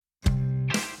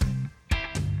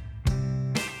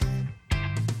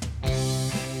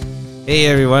Hey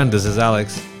everyone, this is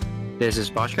Alex. This is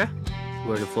Bashka.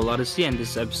 We're the Full Odyssey, and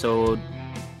this episode,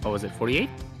 what was it, 48?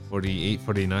 48,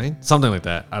 49? Something like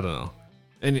that. I don't know.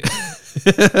 Any-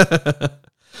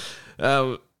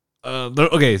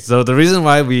 okay, so the reason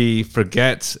why we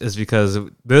forget is because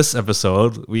this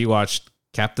episode we watched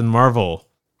Captain Marvel.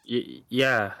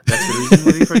 Yeah, that's the reason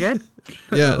why we forget?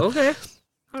 Yeah. Okay.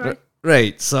 All right.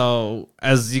 Right. So,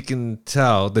 as you can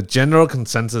tell, the general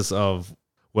consensus of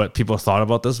what people thought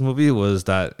about this movie was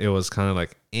that it was kind of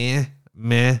like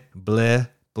meh, bleh,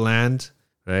 bland,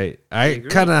 right? I agree.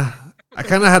 kind of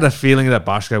had a feeling that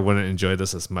Boschka wouldn't enjoy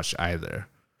this as much either.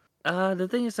 The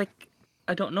thing is, like,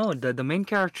 I don't know. The main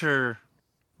character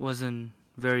wasn't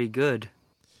very good.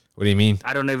 What do you mean?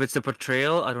 I don't know if it's the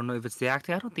portrayal. I don't know if it's the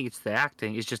acting. I don't think it's the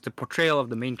acting. It's just the portrayal of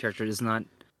the main character is not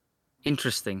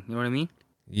interesting. You know what I mean?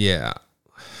 Yeah.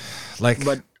 Like,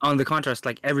 But on the contrast,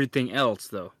 like everything else,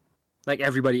 though. Like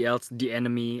everybody else, the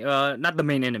enemy, not the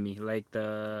main enemy, like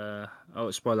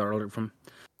spoiler alert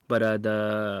but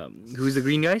who's the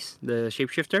green guys, the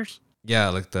shapeshifters? yeah,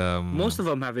 like the Most of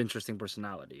them have interesting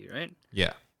personality, right?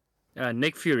 yeah.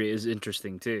 Nick Fury is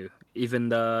interesting too. Even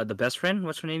the best friend,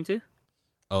 what's her name too?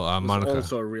 Oh, Was Monica.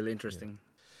 also really interesting.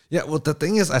 Yeah, well, the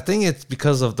thing is, I think it's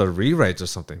because of the rewrites or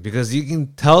something. Because you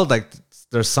can tell, like,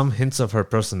 there's some hints of her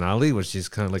personality, where she's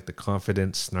kind of like the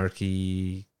confident,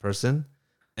 snarky person.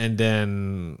 And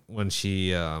then when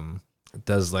she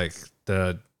does like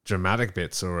the dramatic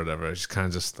bits or whatever, she's kind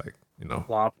of just like,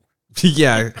 Flop.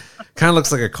 yeah, kind of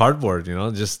looks like a cardboard.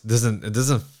 Just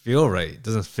doesn't feel right. It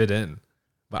doesn't fit in.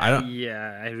 But I don't.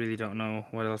 Yeah, I really don't know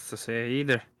what else to say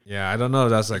either. Yeah, I don't know.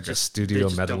 If that's like a They studio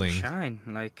just meddling. don't shine.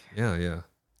 Like, Yeah.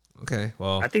 Okay.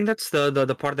 Well. I think that's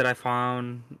the part that I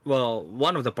found. Well,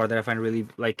 one of the part that I find really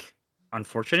like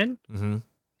unfortunate. Mm-hmm.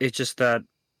 It's just that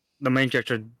the main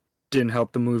character didn't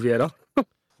help the movie at all.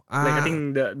 Like I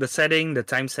think the setting, the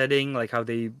time setting, like how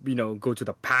they go to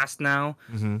the past now,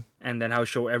 Mm-hmm. and then how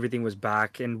show everything was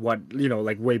back and what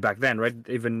like way back then, right?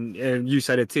 Even you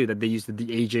said it too that they used the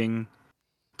de-aging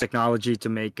technology to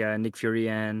make Nick Fury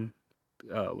and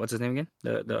what's his name again?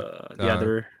 The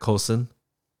other Coulson.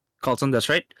 Coulson, that's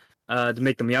right. To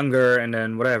make them younger and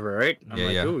then whatever, right? I'm Yeah,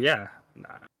 like, yeah. oh yeah.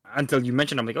 Until you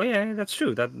mentioned, I'm like, oh yeah, that's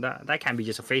true. That can't be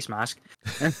just a face mask.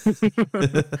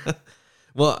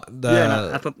 Well,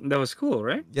 I thought that was cool,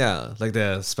 right? yeah, like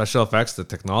the special effects, the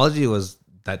technology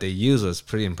that they used was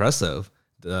pretty impressive.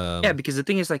 Yeah, because the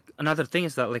thing is, like, another thing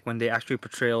is that, like, when they actually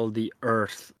portray the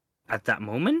Earth at that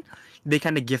moment, they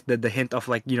kind of give the hint of,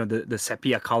 like, the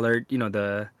sepia colored,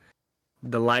 the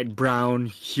light brown,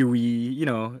 huey,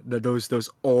 those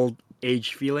old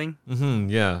age feeling.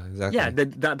 Yeah, exactly. Yeah,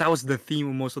 that was the theme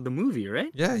of most of the movie,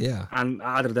 right? Yeah. And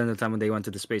other than the time when they went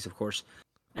to the space, of course,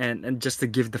 and just to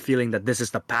give the feeling that this is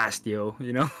the past,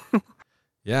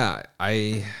 Yeah,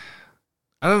 I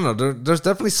don't know. There's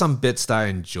definitely some bits that I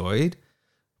enjoyed,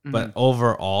 but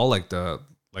overall, like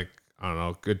I don't know,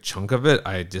 a good chunk of it,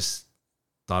 I just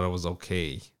thought it was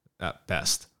okay at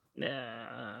best.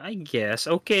 I guess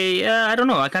okay. I don't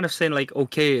know. I kind of saying like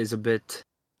okay is a bit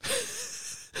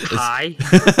high.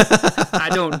 I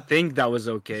don't think that was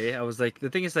okay. I was like, the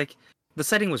thing is, like, the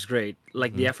setting was great.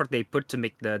 Like the effort they put to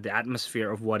make the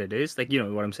atmosphere of what it is. Like,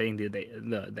 what I'm saying, the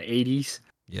 80s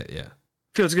Yeah.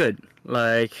 feels good.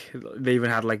 Like they even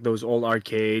had like those old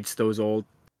arcades, those old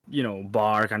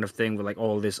bar kind of thing with like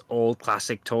all this old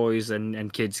classic toys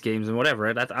and kids games and whatever.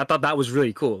 Right? I thought that was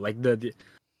really cool. Like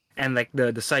and like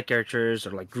the side characters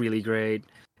are like really great.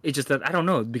 It's just that I don't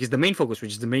know, because the main focus,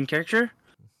 which is the main character,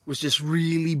 was just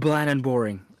really bland and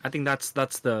boring. I think that's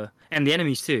the the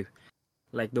enemies too.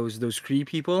 Like those Kree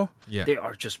people, Yeah. they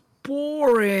are just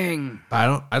boring.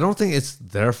 But I don't think it's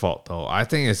their fault though. I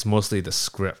think it's mostly the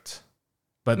script.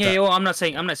 But Yeah, well, I'm not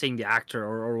saying the actor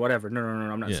or whatever. No,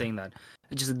 I'm not Yeah. saying that.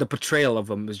 It's just the portrayal of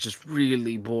them is just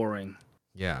really boring.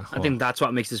 yeah, I think that's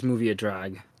what makes this movie a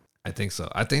drag. I think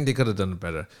so. I think they could have done it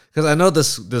better, because I know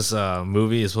this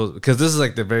movie is supposed, because this is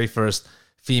like the very first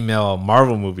female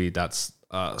Marvel movie that's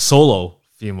solo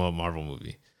female Marvel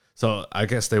movie. So I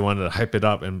guess they wanted to hype it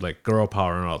up and like girl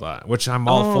power and all that, which I'm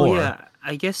all for. Yeah,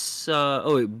 I guess.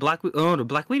 The Black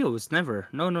Widow was never.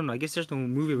 No. I guess there's no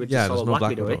movie with Yeah, just there's solo no Black Black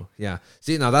Widow. Widow. Yeah.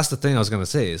 See, now that's the thing I was gonna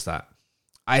say, is that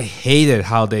I hated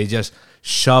how they just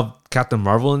shoved Captain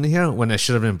Marvel in here when it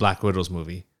should have been Black Widow's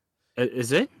movie.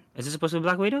 Is it? Is it supposed to be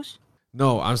Black Widows?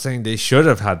 No, I'm saying they should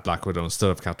have had Black Widow instead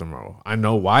of Captain Marvel. I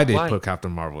know why they Why? put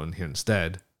Captain Marvel in here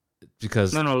instead.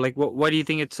 Because No. Like, why do you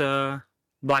think it's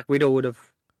Black Widow would have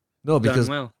because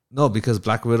done well? because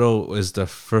Black Widow is the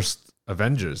first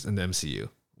Avengers in the MCU.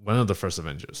 One of the first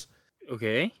Avengers.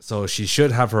 Okay. So she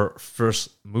should have her first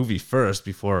movie first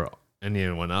before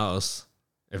anyone else.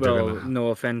 If they're Well, gonna, no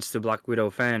offense to Black Widow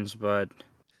fans, but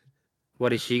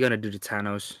what is she gonna do to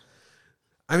Thanos?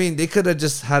 I mean, they could have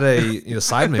just had a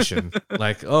side mission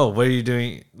like, oh, what are you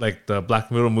doing? Like the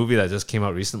Black Widow movie that just came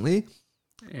out recently.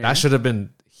 Yeah. That should have been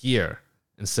here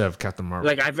instead of Captain Marvel.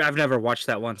 Like I've never watched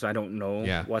that one, so I don't know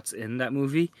Yeah. what's in that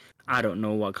movie. I don't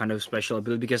know what kind of special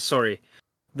ability. Because sorry,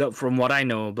 from what I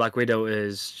know, Black Widow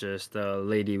is just a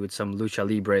lady with some lucha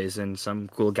libres and some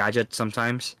cool gadgets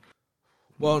sometimes.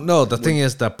 Well, no, the thing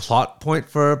is, the plot point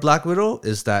for Black Widow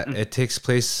is that it takes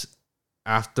place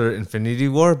after Infinity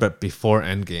War, but before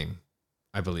Endgame,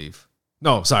 I believe.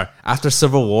 No, sorry, after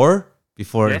Civil War,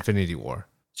 before Infinity War.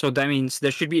 So that means there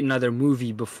should be another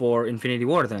movie before Infinity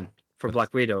War then for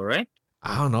Black Widow, right?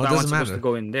 I don't know. It That one's doesn't supposed matter. to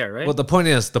go in there, right? Well, the point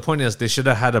is, they should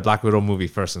have had a Black Widow movie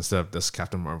first instead of this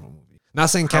Captain Marvel movie. Not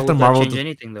saying How Captain would that Marvel. change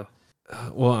anything though?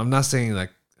 Well, I'm not saying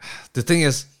like. The thing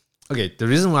is, okay. The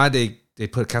reason why they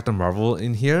put Captain Marvel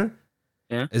in here,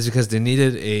 is because they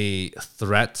needed a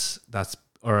threat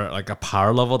or like a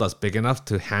power level that's big enough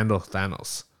to handle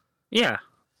Thanos. Yeah,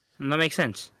 that makes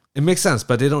sense. It makes sense,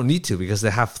 but they don't need to because they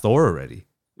have Thor already.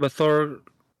 But Thor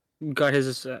got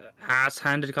his ass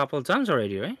handed a couple of times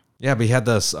already, right? Yeah, but he had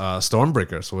this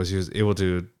Stormbreaker, which he was able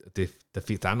to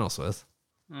defeat Thanos with.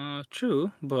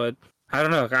 True, but I don't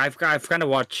know. I've kind of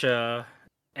watched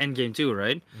Endgame too,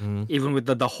 right? Mm-hmm. Even with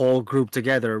the whole group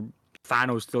together,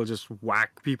 Thanos still just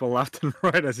whack people left and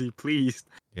right as he pleased.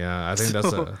 Yeah, I think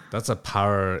that's a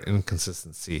power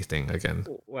inconsistency thing again.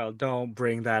 Well, don't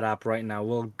bring that up right now.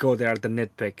 We'll go there at the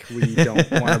nitpick. We don't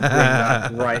want to bring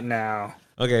that up right now.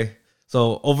 Okay,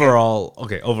 so overall,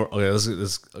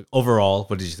 overall,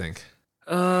 what did you think?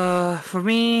 For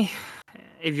me,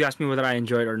 if you ask me whether I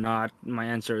enjoyed it or not, my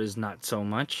answer is not so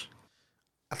much.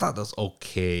 I thought that was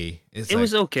okay. It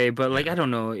was okay, but like I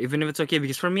don't know, even if it's okay,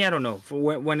 because for me, I don't know.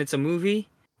 For when it's a movie,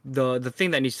 the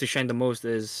thing that needs to shine the most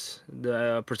is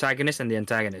the protagonist and the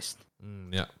antagonist.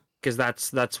 Yeah. Because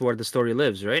that's where the story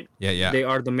lives, right? Yeah. They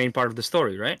are the main part of the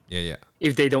story, right? Yeah.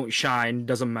 If they don't shine,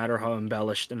 doesn't matter how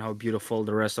embellished and how beautiful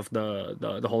the rest of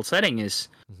the whole setting is,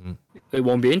 it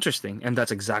won't be interesting. And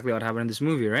that's exactly what happened in this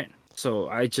movie, right? So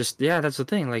that's the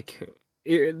thing. Like,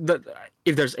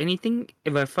 if there's anything,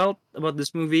 if I felt about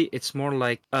this movie, it's more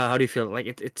like, how do you feel? Like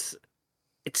it's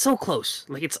so close.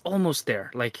 Like it's almost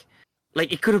there. Like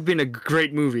it could have been a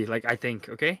great movie. Like I think,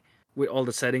 okay, with all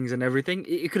the settings and everything,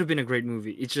 it could have been a great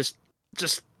movie. It's just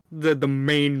the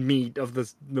main meat of the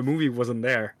movie wasn't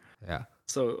there. Yeah.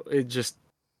 So it just,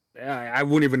 I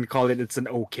wouldn't even call it. It's an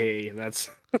okay. That's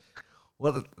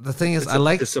well. The thing is,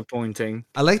 disappointing.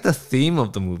 I like the theme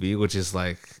of the movie, which is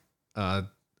like,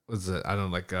 what's it? I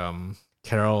don't know, like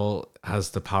Carol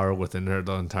has the power within her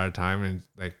the entire time, and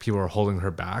like people are holding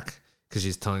her back because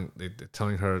she's telling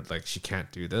her like she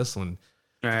can't do this. When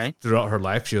throughout her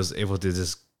life she was able to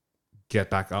just get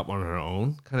back up on her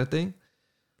own, kind of thing.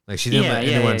 Like she didn't let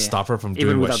anyone stop her from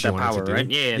doing what she wanted to do. Right?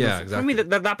 Yeah, exactly. For me,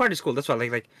 that part is cool. That's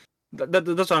why,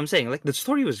 that's what I'm saying. Like the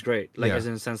story was great. Like as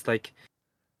in a sense, like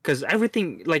because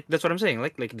everything, like that's what I'm saying.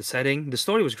 Like the setting, the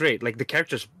story was great. Like the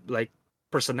characters, like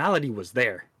personality was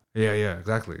there. Yeah,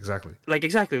 exactly. Like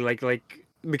exactly, like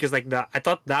because like I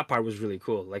thought that part was really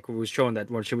cool. Like it was showing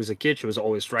that when she was a kid, she was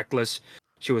always reckless.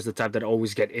 She was the type that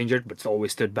always get injured, but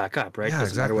always stood back up. Right? Yeah,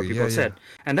 exactly. No matter what people said,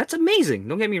 yeah. And that's amazing.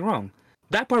 Don't get me wrong.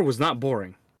 That part was not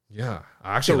boring. Yeah,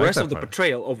 I actually the like rest that of the part.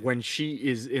 portrayal of when she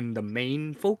is in the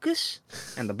main focus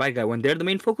and the bad guy when they're the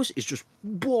main focus is just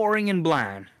boring and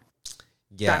bland.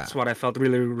 Yeah, that's what I felt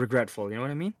really regretful. You know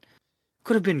what I mean?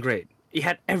 Could have been great. It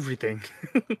had everything.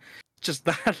 Just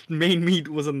that main meat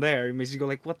wasn't there. It makes you go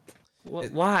like, what?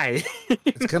 Why?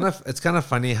 it's kind of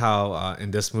funny how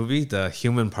in this movie the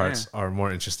human parts are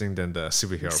more interesting than the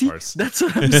superhero parts. That's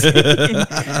what I'm saying.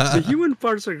 The human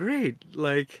parts are great.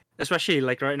 Like especially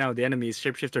like right now the enemy is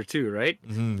Shapeshifter 2, right?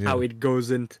 Yeah. How it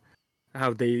goes into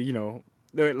how they,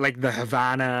 like the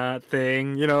Havana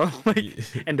thing, like,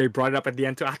 and they brought it up at the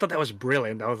end too. I thought that was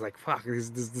brilliant. I was like, fuck, this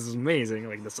is amazing.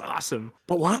 Like that's awesome.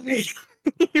 But why?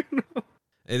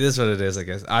 It is what it is, I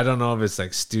guess. I don't know if it's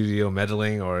like studio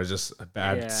meddling or just a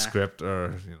bad script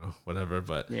or whatever.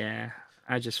 But yeah,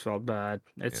 I just felt bad.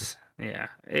 It's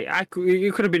it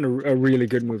could have been a really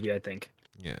good movie, I think.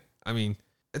 Yeah, I mean,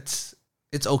 it's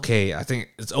okay. I think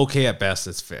it's okay at best.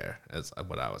 It's fair. That's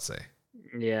what I would say.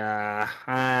 Yeah,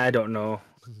 I don't know.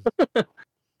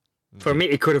 For me,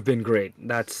 it could have been great.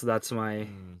 That's my.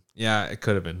 Yeah, it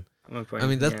could have been. I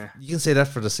mean, you can say that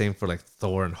for the same for like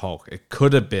Thor and Hulk. It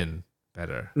could have been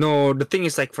better. No, the thing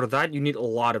is, like for that, you need a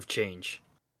lot of change.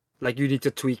 Like you need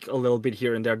to tweak a little bit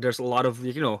here and there. There's a lot of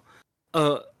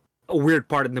a a weird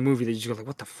part in the movie that you just go like,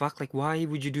 what the fuck? Like, why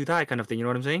would you do that kind of thing? You know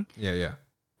what I'm saying? Yeah, yeah.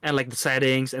 And like the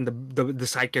settings and the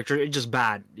side character, it's just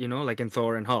bad. You know, like in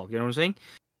Thor and Hulk. You know what I'm saying?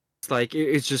 It's like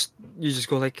it's just you just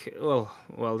go like,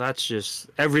 well, that's just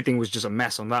everything was just a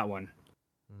mess on that one.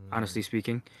 Honestly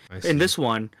speaking, in this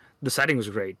one, the setting was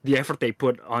great. The effort they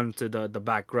put onto the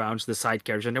backgrounds, the side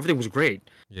characters, and everything was great.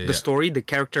 Yeah, The yeah. story, the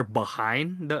character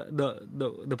behind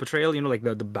the portrayal, you know, like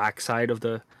the backside of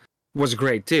the was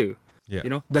great too. Yeah. You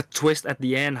know, the twist at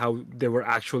the end, how they were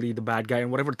actually the bad guy and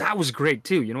whatever, that was great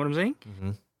too. You know what I'm saying?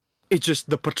 Mm-hmm. It's just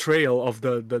the portrayal of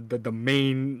the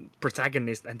main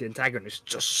protagonist and the antagonist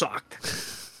just sucked.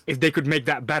 If they could make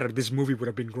that better, this movie would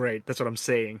have been great. That's what I'm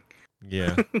saying.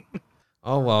 Yeah.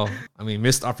 Oh well, I mean,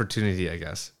 missed opportunity, I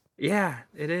guess. Yeah,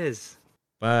 it is.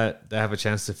 But they have a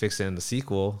chance to fix it in the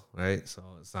sequel, right? So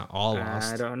it's not all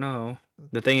lost. I don't know.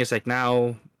 The thing is, like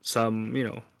now, some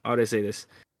how do I say this?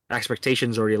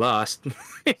 Expectations already lost.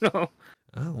 you know.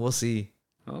 We'll see.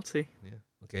 I'll see. Yeah.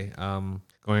 Okay.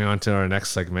 Going on to our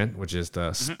next segment, which is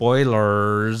the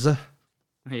spoilers.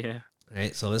 Yeah.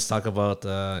 Right. So let's talk about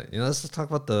let's talk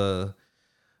about the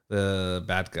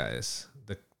bad guys,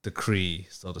 the Kree,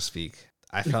 so to speak.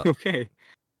 I felt Okay.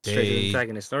 Straight to the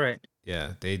antagonist. All right.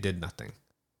 yeah, they did nothing.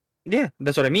 Yeah,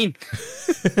 that's what I mean.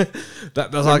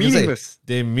 That's all I can meaningless. say.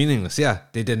 They're meaningless. Yeah,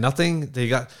 they did nothing. They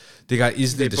got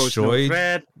easily They pose no destroyed.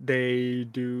 threat.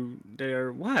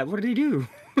 They're what? What do they do?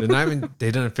 They're not even.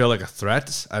 They didn't feel like a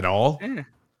threat at all. Yeah.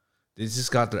 They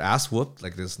just got their ass whooped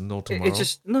like there's no tomorrow. It's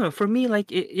just no for me. Like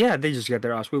they just get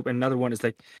their ass whooped. And another one is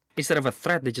like instead of a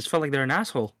threat, they just felt like they're an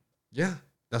asshole. Yeah,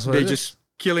 that's what They it is. just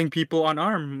killing people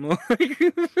unarmed.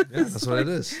 Yeah, that's what it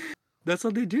is. That's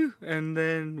what they do. And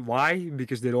then why?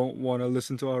 Because they don't want to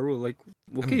listen to our rule. Like,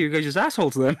 okay, you guys just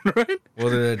assholes then, right? Well,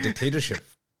 the dictatorship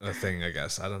thing, I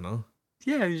guess. I don't know.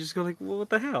 Yeah, you just go like, well, what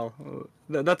the hell?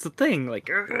 That's the thing. Like,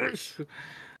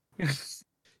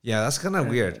 Yeah, that's kind of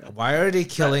weird. Why are they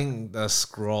killing the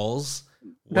Skrulls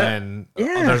when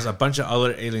yeah. there's a bunch of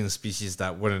other alien species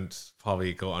that wouldn't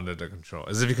probably go under their control?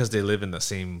 Is it because they live in the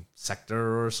same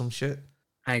sector or some shit?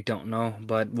 I don't know,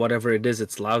 but whatever it is,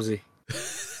 it's lousy.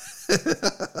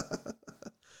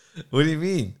 What do you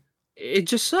mean? It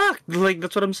just sucked. Like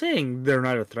that's what I'm saying. They're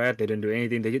not a threat. They didn't do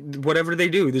anything. They whatever they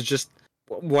do, it's just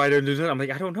why don't they do that? I'm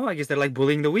like, I don't know. I guess they're like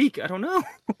bullying the weak. I don't know.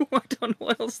 I don't know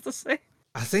what else to say.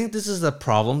 I think this is the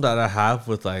problem that I have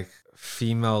with like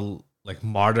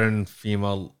modern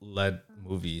female led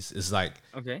movies. Is like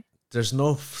Okay. there's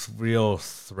no real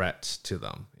threat to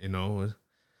them. You know.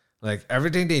 Like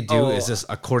everything they do is just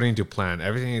according to plan.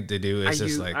 Everything they do is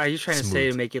just like. Are you trying to say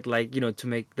to make it like to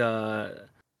make the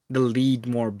lead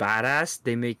more badass?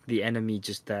 They make the enemy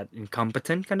just that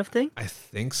incompetent kind of thing. I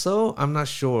think so. I'm not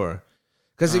sure.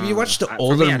 Because if you watch the for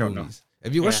older me, I don't know. movies,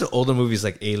 if you watch the older movies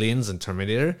like Aliens and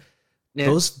Terminator,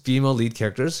 those female lead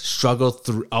characters struggle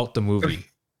throughout the movie.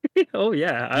 Oh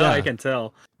yeah, Yeah. I can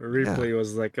tell. Ripley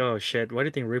was like, oh shit, why do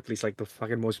you think Ripley's like the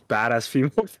fucking most badass female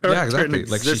character? Yeah, exactly. In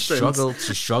Like she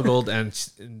existence? struggled, and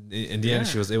in the end,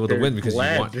 she was able to win because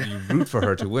you root for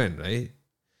her to win, right?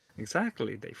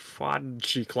 Exactly. They fought.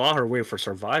 She clawed her way for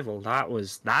survival.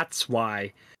 That's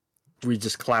why we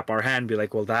just clap our hand, be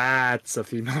like, well, that's a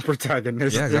female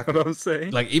protagonist. Yeah, exactly. You know what I'm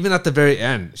saying? Like even at the very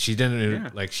end, she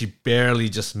didn't like she barely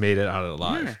just made it out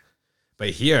alive. Yeah. But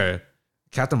here,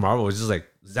 Captain Marvel was just like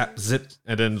zap zip,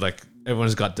 and then like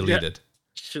everyone's got deleted.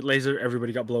 Shit laser,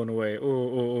 everybody got blown away.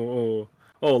 Oh,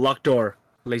 locked door.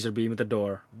 Laser beam at the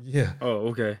door. Yeah. Oh,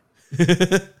 okay.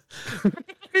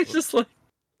 It's just like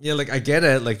yeah, like I get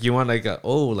it. Like you want like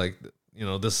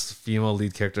this female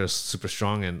lead character is super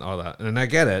strong and all that, and I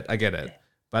get it.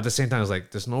 But at the same time, it's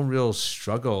like there's no real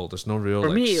struggle. There's no real. For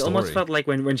like, me, it story. almost felt like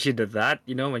when she did that,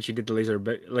 when she did the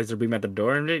laser beam at the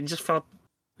door, and it just felt,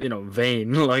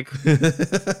 vain. Like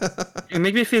it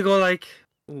made me feel like,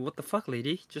 what the fuck,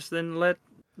 lady? Just then let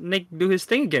Nick do his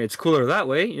thing again. It's cooler that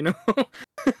way,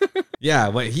 Yeah,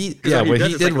 what he does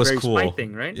is did like was a very cool. spy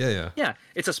thing, right? Yeah. Yeah,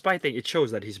 it's a spy thing. It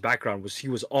shows that his background he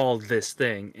was all this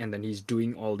thing, and then he's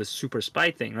doing all this super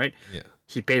spy thing, right? Yeah.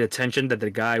 He paid attention that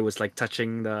the guy was like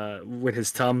touching with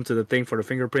his thumb to the thing for the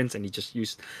fingerprints, and he just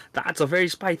used that's a very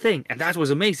spy thing, and that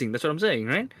was amazing. That's what I'm saying,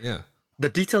 right? Yeah. The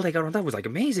detail they got on that was like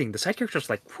amazing. The side characters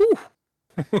like whoo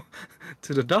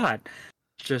to the dot.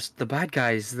 Just the bad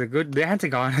guys, the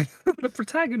antagon, the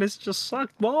protagonist just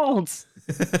sucked balls.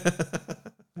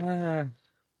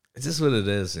 It's just what it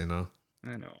is, I know.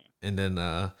 And then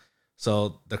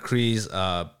so the Kree's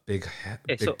big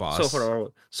boss.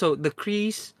 So the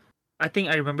Krees, I think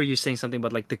I remember you saying something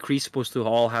about like the Krees supposed to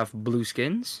all have blue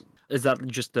skins. Is that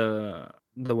just the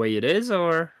way it is,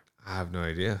 or? I have no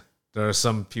idea. there are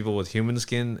some people with human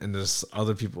skin, and there's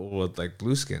other people with like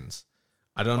blue skins.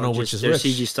 I don't Or know which just is their which.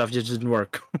 CG stuff just didn't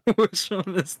work. Which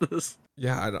one is this?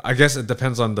 Yeah, I guess it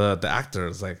depends on the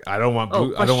actors. Like, I don't want Oh,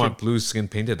 blue. I don't want question. blue skin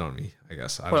painted on me. I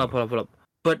guess I Hold don't up, know. hold up, hold up.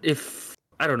 But if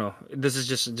I don't know, this is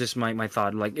just my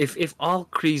thought. Like if all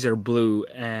Krees are blue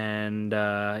and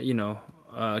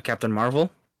Captain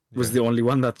Marvel was Yeah. the only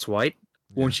one that's white,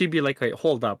 Yeah. won't she be like, "Wait,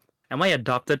 hold up, am I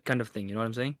adopted?" kind of thing? You know what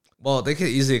I'm saying? Well, they could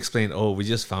easily explain, "Oh, we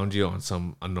just found you on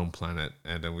some unknown planet,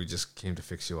 and then we just came to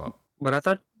fix you up." But I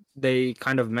thought they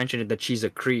kind of mentioned it that she's a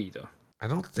Kree though. I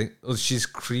don't think she's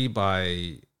Kree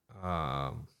by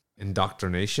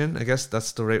indoctrination. I guess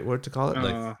that's the right word to call it.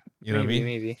 Like, you know what I mean?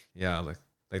 Maybe. Yeah, like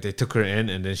they took her in,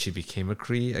 and then she became a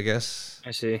Kree. I guess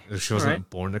I see. if she All wasn't right.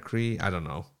 born a Kree. I don't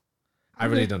know. I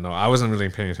really don't know. I wasn't really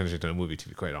paying attention to the movie, to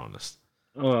be quite honest.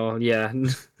 Well, yeah.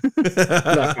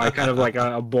 That's why kind of like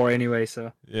a bore anyway.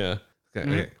 So Yeah. Okay.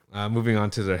 Mhm. Okay. Moving on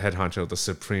to the head honcho, the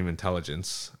Supreme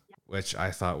Intelligence, which I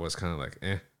thought was kind of like,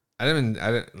 eh. I didn't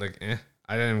like, eh.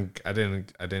 I didn't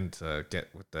get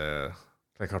what the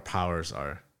like her powers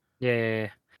are. yeah.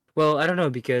 Well, I don't know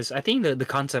because I think the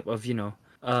concept of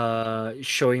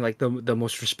showing like the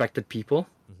most respected people,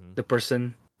 Mm-hmm. the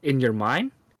person in your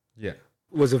mind, Yeah.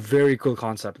 was a very cool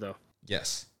concept though.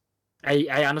 Yes.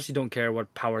 I honestly don't care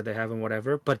what power they have and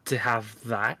whatever, but to have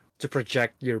that to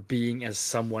project your being as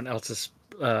someone else's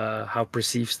how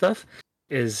perceive stuff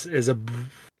is a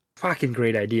fucking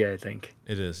great idea. I think.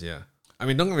 It is. Yeah. I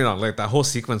mean, don't get me wrong. Like that whole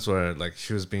sequence where like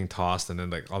she was being tossed and then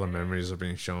like all the memories are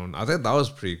being shown. I think that was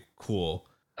pretty cool.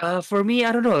 For me,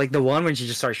 I don't know. Like the one when she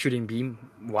just starts shooting beam.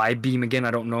 Why beam again?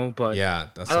 I don't know, but Yeah,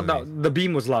 that's I thought what I mean. that the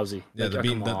beam was lousy. Yeah, Like, the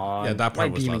beam. come on, That why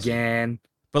part was beam lousy. again?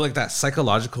 But like that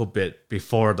psychological bit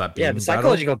before that beam Yeah, the battle,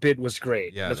 psychological bit was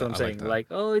great. Yeah, That's what I'm I like saying. that. Like,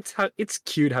 oh, it's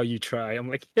cute how you try. I'm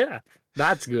like, yeah,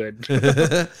 that's good.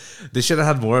 they should have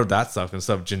had more of that stuff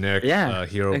instead of generic Yeah,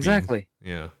 hero exactly.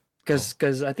 beam. Yeah.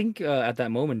 Because I think at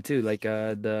that moment too, like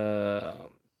the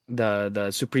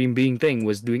supreme being thing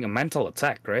was doing a mental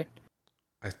attack, right?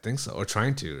 I think so. Or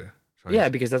trying to. Yeah,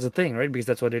 because that's the thing, right? Because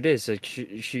that's what it is. Like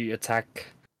she attack,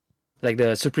 like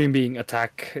the supreme being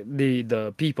attack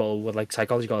the people with like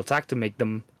psychological attack to make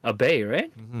them obey,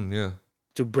 right? Mm-hmm, yeah.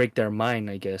 To break their mind,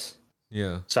 I guess.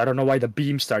 Yeah. So I don't know why the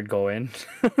beams start going.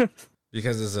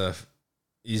 Because it's a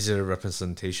easier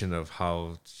representation of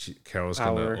how Carol's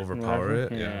Power, gonna overpower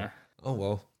whatever. it. Yeah. Oh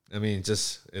well. I mean,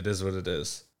 just it is what it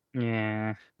is.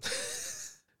 Yeah.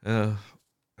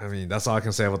 I mean, that's all I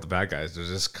can say about the bad guys. They're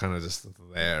just kind of just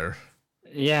there.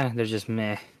 Yeah, they're just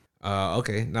meh.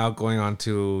 Okay, now going on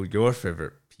to your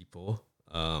favorite people,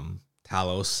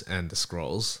 Talos and the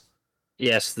Skrulls.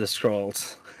 Yes, the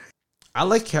scrolls. I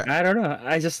like. I don't know.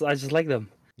 I just like them.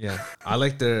 Yeah, I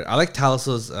like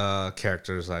Talos's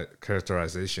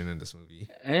characterization in this movie.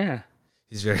 Yeah.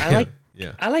 He's very. I like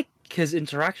Yeah. I like his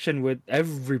interaction with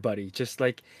everybody. Just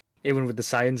like even with the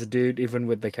science dude, even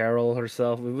with the Carol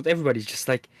herself, with everybody. Just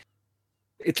like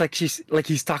it's like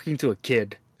he's talking to a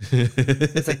kid.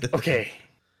 It's like, okay,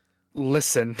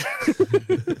 listen.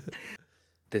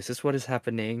 This is what is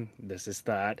happening. This is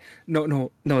that.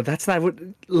 No, that's not what.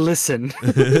 Listen.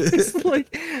 It's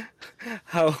like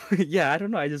how. Yeah, I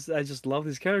don't know. I just love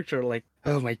his character. Like,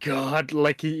 oh my god.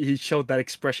 Like he showed that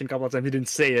expression a couple of times. He didn't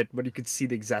say it, but you could see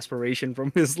the exasperation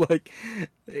from his like,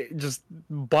 just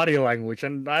body language,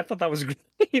 and I thought that was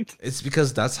great. It's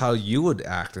because that's how you would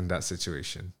act in that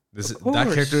situation. That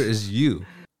course. character is you.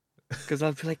 Because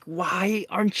I'll be like, why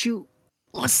aren't you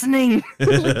listening?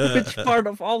 Like, which part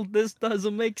of all this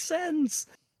doesn't make sense?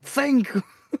 Think.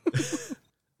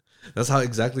 That's how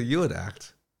exactly you would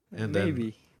act. And Maybe.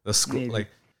 then the Maybe. like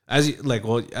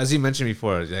as you mentioned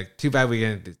before, like too bad we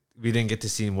didn't get to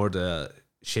see more of the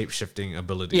shape shifting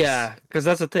abilities. Yeah, because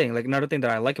that's the thing. Like another thing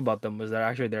that I like about them was that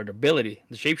actually their ability,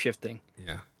 the shape shifting.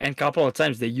 Yeah. And a couple of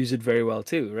times they use it very well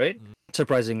too, right?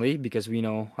 Surprisingly, because we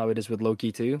know how it is with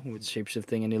Loki too, with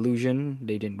shapeshifting and illusion.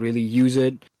 They didn't really use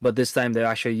it, but this time they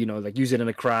actually, like use it in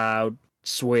a crowd,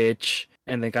 switch,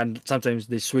 and then kind of sometimes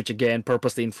they switch again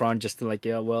purposely in front just to like,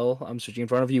 yeah, well, I'm switching in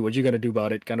front of you. What you gonna do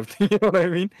about it? Kind of thing. You know what I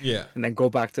mean? Yeah. And then go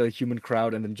back to a human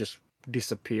crowd and then just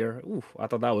disappear. Ooh, I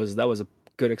thought that was a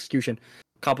good execution.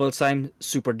 Couple of times,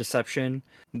 super deception.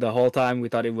 The whole time we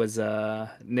thought it was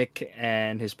Nick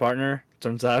and his partner.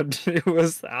 Turns out it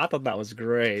was. I thought that was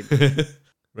great.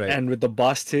 Right. And with the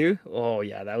boss too. Oh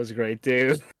yeah, that was great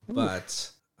too.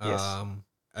 But Yes.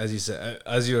 as you said,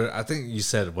 I think you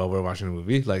said while we're watching the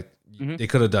movie, like Mhm. they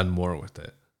could have done more with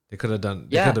it. They could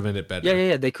have made it better.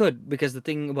 Yeah. They could, because the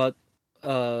thing about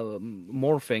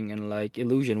morphing and like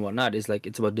illusion and whatnot is like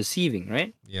it's about deceiving,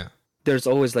 right? Yeah. There's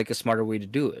always like a smarter way to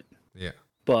do it. Yeah.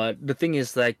 But the thing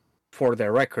is like for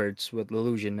their records with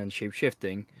illusion and shape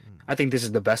shifting, I think this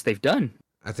is the best they've done.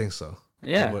 I think so.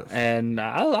 Yeah, What- and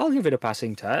I'll give it a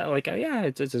passing test. Like, yeah,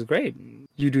 it's great.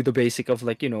 You do the basic of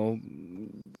like, what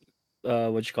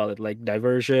you call it, like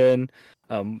diversion,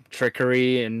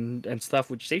 trickery, and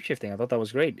stuff with shape shifting. I thought that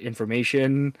was great.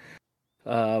 Information,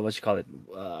 what you call it,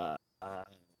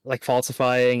 like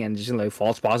falsifying and just like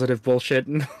false positive bullshit.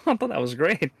 I thought that was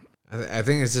great. I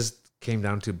think it just came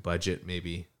down to budget.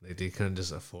 Maybe like they couldn't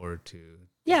just afford to.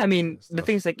 Yeah, I mean, the stuff.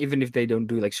 thing is, like, even if they don't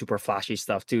do like super flashy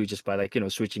stuff too, just by like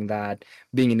switching that,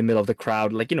 being in the middle of the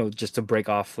crowd, like just to break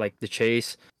off like the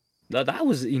chase, that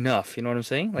was enough. You know what I'm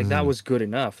saying? Like that Mhm. was good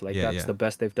enough. Like Yeah, that's yeah. the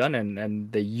best they've done,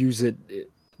 and they use it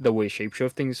the way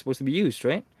shapeshifting is supposed to be used,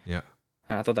 right? Yeah.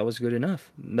 And I thought that was good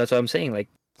enough. That's what I'm saying. Like,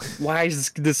 why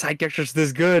is the side characters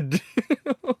this good?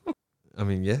 I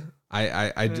mean, yeah.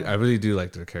 I really do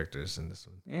like their characters in this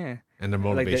one Yeah, and their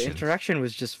like the motivation. interaction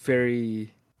was just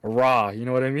very raw. You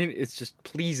know what I mean? It's just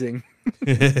pleasing.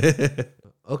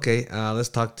 Okay, let's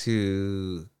talk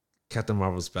to Captain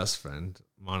Marvel's best friend,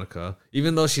 Monica.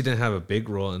 Even though she didn't have a big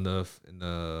role in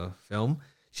the film,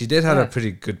 she did have a Yeah.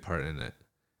 pretty good part in it.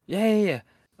 Yeah.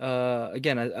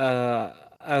 Again, I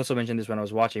also mentioned this when I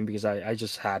was watching because I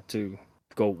just had to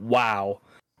go, wow.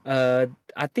 I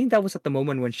think that was at the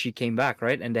moment when she came back,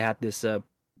 right? And they had this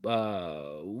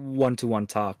one-to-one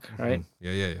talk, right? Mhm.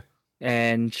 Yeah.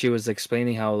 And she was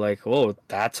explaining how like, oh,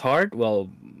 that's hard. Well,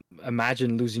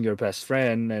 imagine losing your best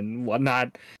friend and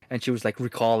whatnot. And she was like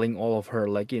recalling all of her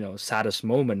like saddest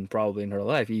moment probably in her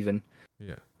life even.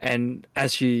 Yeah. And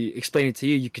as she explained it to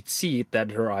you, you could see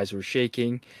that her eyes were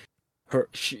shaking.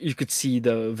 You could see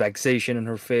the vexation in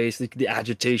her face, like the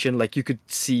agitation. Like you could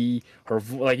see her,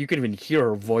 like you could even hear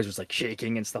her voice was like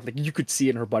shaking and stuff. Like you could see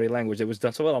in her body language it was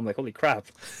done so well. I'm like, holy crap,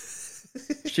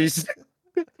 she's.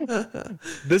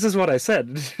 This is what I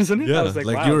said, isn't it? I Yeah, was like,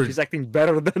 like wow, you were- she's acting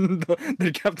better than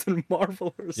Captain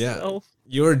Marvel herself.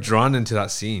 You were drawn into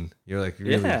that scene. You're like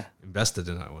really Yeah. invested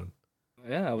in that one.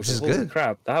 Yeah, I was Which is like, holy good.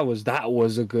 crap, that was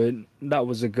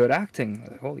a good acting.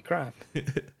 Like, holy crap.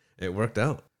 It worked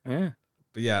out. Yeah.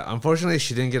 But yeah, unfortunately,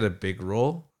 she didn't get a big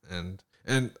role. And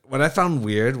what I found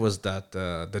weird was that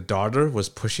the daughter was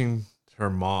pushing her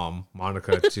mom,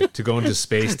 Monica, to go into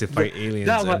space to fight aliens.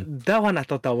 That one I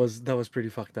thought that was pretty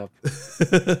fucked up.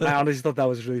 I honestly thought that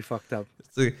was really fucked up.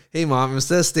 It's like, hey mom,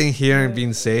 instead of staying here and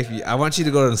being safe, I want you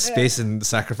to go to space and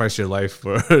sacrifice your life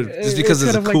for just because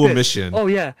it's kind a of like cool this. mission. Oh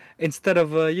yeah, instead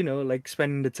of like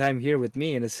spending the time here with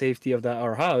me in the safety of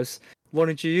our house, why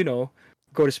don't you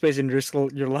go to space and risk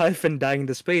your life and die in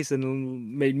the space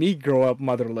and made me grow up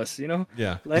motherless?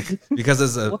 Yeah, Like because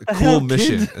it's a what the cool hell,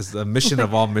 mission. kid? It's the mission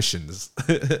of all missions.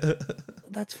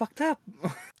 that's fucked up.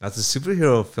 That's a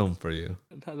superhero film for you.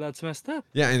 That's messed up.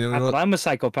 Yeah, and you I know thought what, I'm a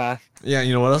psychopath. yeah,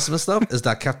 you know what else messed up is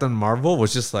that Captain Marvel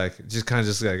was just like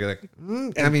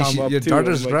I mean, Thumb up your too.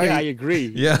 daughter's I'm like, right. Yeah, I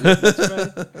agree. Yeah. That's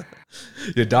right.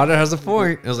 Your daughter has a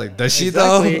point. I was like, does she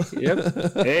Exactly. though?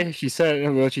 Yep. Hey, she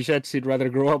said she'd rather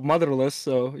grow up motherless,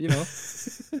 so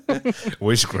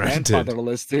Wish and granted.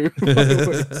 fatherless too. By the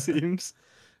way it seems.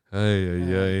 Ay,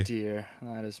 ay, Oh, ay. dear,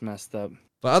 that is messed up.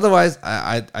 But otherwise,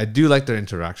 I do like their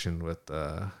interaction with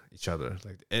each other.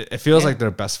 Like it feels Yeah. like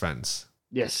they're best friends.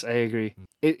 Yes, I agree.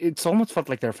 It's almost felt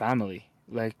like their family,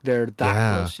 like they're that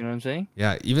Yeah. close. You know what I'm saying?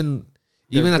 Yeah, even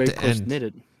They're at very the end,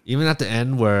 close-knitted. even at the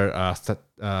end where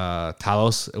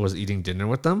Talos was eating dinner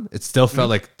with them, it still felt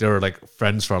like they were like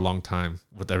friends for a long time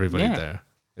with everybody Yeah. there.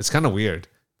 It's kind of weird,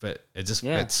 but it just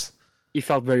Yeah. fits. He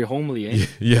felt very homely. Eh?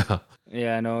 Yeah.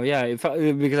 Yeah, no, yeah. It felt,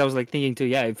 because I was like thinking too.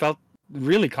 Yeah, it felt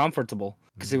really comfortable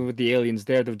because with the aliens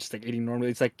there, they were just like eating normally.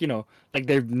 It's like like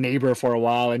their neighbor for a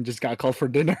while and just got called for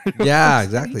dinner. You know what Yeah, I'm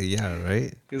saying? exactly. Yeah,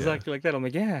 right. Exactly like that. I'm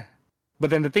like, yeah. But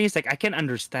then the thing is, like, I can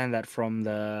understand that from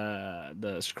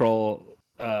the scroll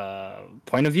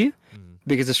point of view, Mm.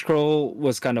 because the scroll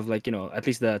was kind of like at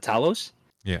least the Talos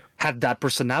Yeah. had that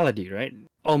personality, right?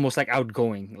 Almost like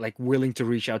outgoing, like willing to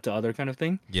reach out to other kind of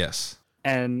thing. Yes.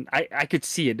 And I could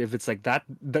see it if it's like that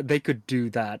they could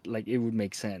do that, like it would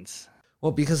make sense.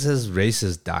 Well, because his race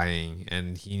is dying,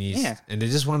 and he needs, Yeah. and they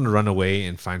just want to run away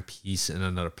and find peace in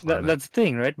another planet. That's the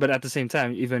thing, right? But at the same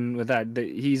time, even with that,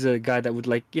 he's a guy that would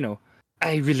like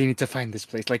I really need to find this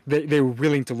place. Like they're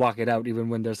willing to walk it out even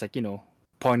when there's like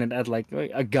pointed at like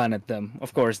a gun at them.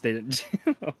 Of course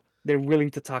they're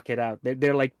willing to talk it out.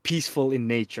 They're like peaceful in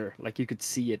nature. Like you could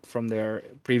see it from their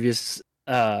previous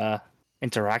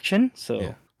interaction. So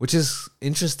Yeah. Which is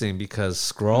interesting because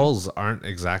Skrulls aren't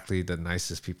exactly the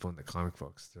nicest people in the comic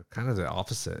books. They're kind of the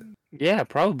opposite. yeah,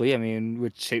 probably. I mean,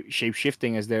 with shape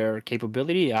shifting as their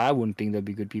capability, I wouldn't think they'd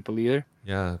be good people either.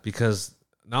 Yeah, because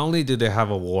not only do they have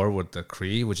a war with the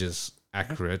Kree, which is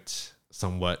accurate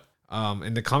somewhat,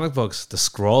 in the comic books, the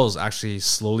Skrulls actually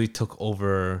slowly took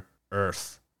over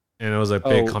Earth. And it was a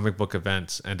big comic book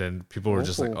event. And then people were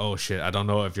just like, oh shit, I don't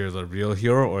know if you're the real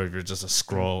hero or if you're just a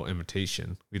Skrull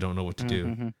imitation. We don't know what to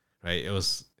do. Right? It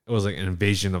was like an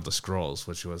invasion of the Skrulls,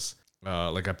 which was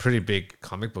like a pretty big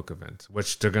comic book event,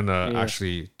 which they're gonna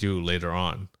actually do later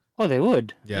on. Oh, they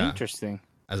would? Yeah. Interesting.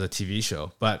 As a TV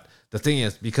show. But the thing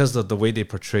is, because of the way they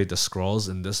portrayed the Skrulls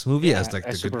in this movie as like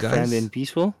the good guys. Friendly and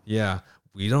peaceful. Yeah.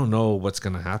 We don't know what's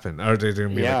gonna happen. Are they gonna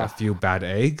be like a few bad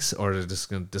eggs, or they're just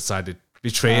gonna decide to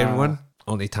betray everyone?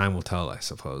 Only time will tell, I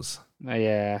suppose.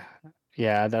 Yeah,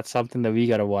 that's something that we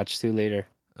gotta watch too later.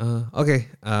 Okay.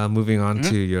 Moving on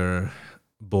to your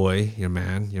boy, your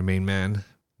main man,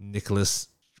 Nicholas.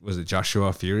 Was it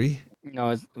Joshua Fury?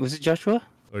 No, was it Joshua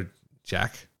or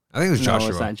Jack? I think it was Joshua.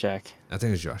 No, it's not Jack. I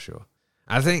think it's Joshua.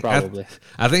 I think probably.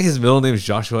 I think his middle name is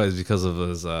Joshua is because of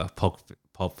his pulp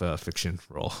fiction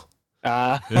role.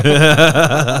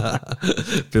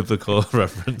 Biblical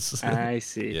reference. I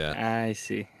see. Yeah. I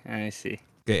see.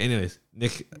 Okay, anyways,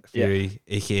 Nick Fury,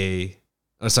 aka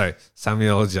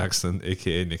Samuel L. Jackson,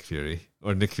 aka Nick Fury.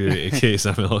 Or Nick Fury, aka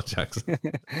Samuel L. Jackson.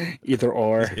 Either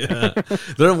or. Yeah.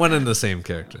 They're one and the same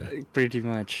character. Pretty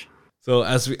much. So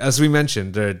as we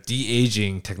mentioned, the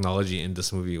de-aging technology in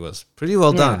this movie was pretty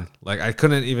well done. Like I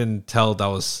couldn't even tell that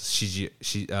was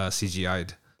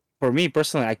CGI'd. For me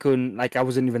personally, I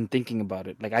wasn't even thinking about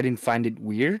it. Like I didn't find it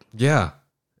weird. Yeah,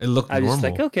 it looked normal. I was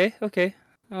just like, okay.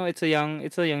 Oh, it's a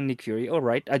young Nick Fury. All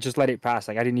right, I just let it pass.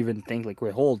 Like I didn't even think like,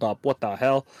 wait, hold up, what the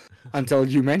hell? Until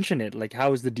you mentioned it. Like,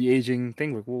 how is the de-aging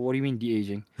thing? Like, well, what do you mean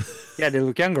de-aging? Yeah, they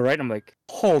look younger, right? I'm like,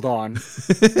 hold on.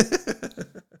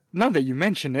 Now that you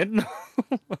mention it.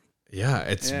 Yeah,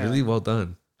 it's really well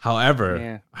done.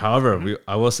 However,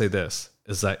 I will say this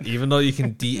is that even though you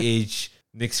can de-age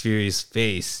Nick Fury's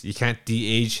face, you can't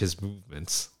de-age his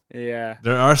movements. Yeah.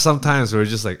 There are some times where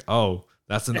it's just like, oh,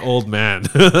 that's an old man,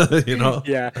 you know?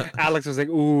 Yeah. Alex was like,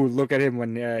 ooh, look at him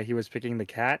when he was picking the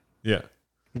cat. Yeah.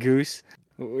 Goose.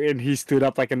 And he stood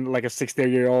up like a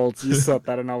 60-year-old. You saw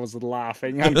that and I was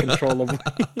laughing uncontrollably.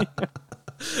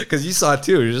 Because you saw it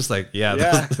too. You're just like,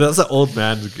 that's an old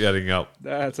man getting up.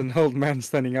 That's an old man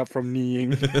standing up from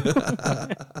kneeing.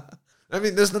 I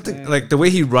mean, there's nothing, like the way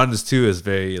he runs too is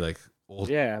very like old.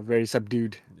 Yeah, very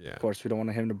subdued. Yeah. Of course, we don't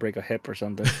want him to break a hip or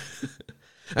something.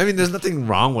 I mean, there's nothing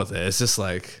wrong with it. It's just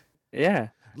like, yeah.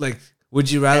 Like, would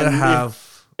you rather have...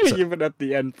 Even at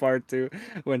the end part too,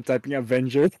 when typing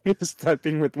Avenger, he was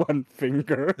typing with one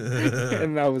finger.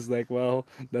 And I was like, well,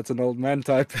 that's an old man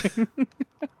typing.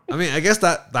 I mean, I guess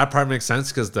that part makes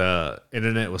sense because the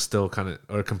internet was still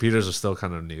or computers were still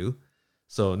kind of new.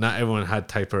 So not everyone had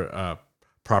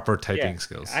proper typing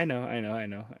skills. I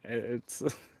know. It's...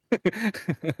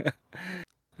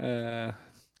 but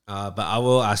I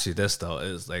will ask you this though: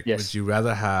 is like, would you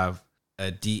rather have a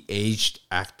de-aged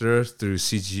actor through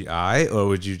CGI, or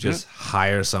would you just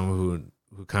hire someone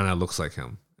who kind of looks like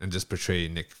him and just portray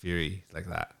Nick Fury like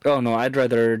that? Oh no, I'd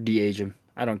rather de-age him.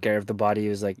 I don't care if the body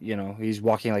is like, he's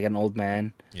walking like an old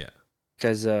man. Yeah,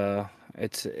 because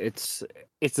it's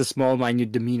the small,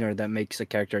 minute demeanor that makes a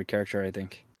character a character, I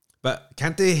think. But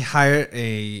can't they hire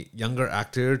a younger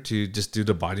actor to just do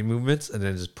the body movements and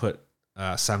then just put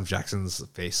Sam Jackson's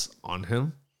face on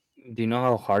him? Do you know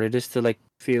how hard it is to like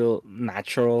feel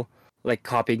natural, like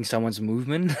copying someone's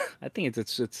movement? I think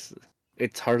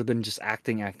it's harder than just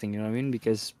acting. You know what I mean?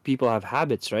 Because people have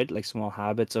habits, right? Like small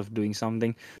habits of doing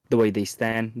something, the way they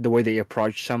stand, the way they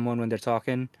approach someone when they're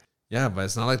talking. Yeah, but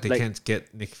it's not like they can't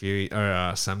get Nick Fury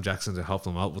or Sam Jackson to help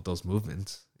them out with those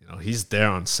movements. He's there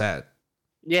on set.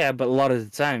 Yeah, but a lot of the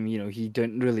time, he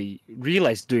didn't really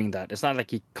realize doing that. It's not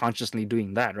like he consciously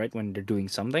doing that, right? When they're doing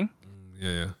something.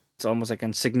 Yeah. It's almost like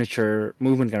a signature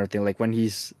movement kind of thing. Like when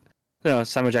he's,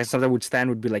 Samuel Jackson, something would stand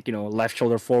would be like, left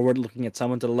shoulder forward, looking at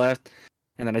someone to the left.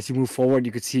 And then as he moved forward,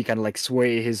 you could see kind of like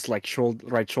sway his like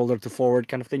right shoulder to forward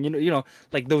kind of thing.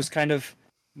 Like those kind of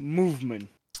movement.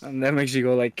 And that makes you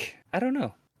go like, I don't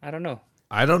know. I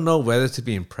don't know whether to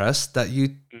be impressed that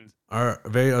you are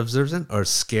very observant or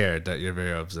scared that you're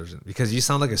very observant, because you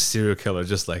sound like a serial killer,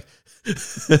 just like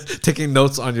taking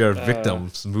notes on your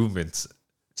victims' movements.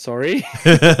 Sorry,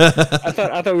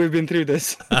 I thought we've been through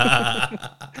this. I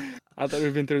thought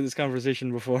we've been through this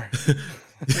conversation before.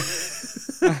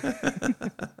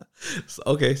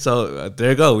 Okay, so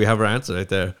there you go. We have our answer right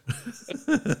there.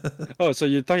 Oh, so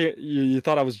you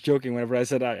thought I was joking whenever I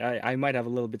said I might have a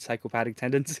little bit psychopathic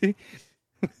tendency.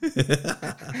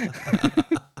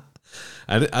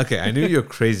 I knew you're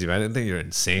crazy, but I didn't think you're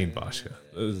insane, Bashka.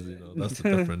 That's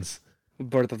the difference.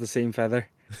 Bird of the same feather.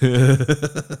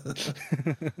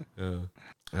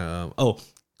 Yeah. Oh,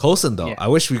 Coulson though. Yeah. I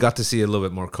wish we got to see a little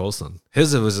bit more Coulson.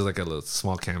 His was like a little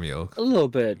small cameo. A little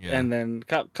bit, Yeah. and then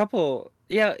couple.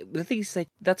 Yeah, the thing is like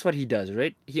that's what he does,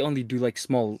 right? He only do like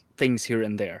small things here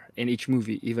and there in each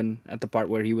movie, even at the part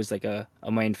where he was like a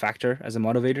main factor as a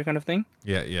motivator kind of thing.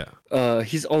 Yeah, yeah.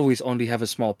 He's always only have a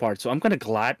small part, so I'm kind of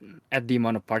glad at the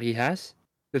amount of part he has.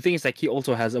 The thing is like he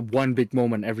also has a one big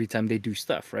moment every time they do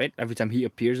stuff, right? Every time he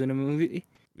appears in a movie,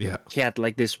 Yeah. he had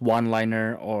like this one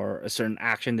liner or a certain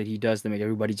action that he does to make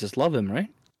everybody just love him, right?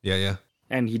 Yeah, yeah.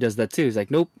 And he does that too. He's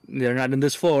like, nope, they're not in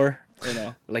this floor. You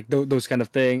know, like those kind of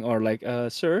thing, or like,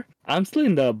 sir, I'm still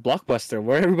in the blockbuster.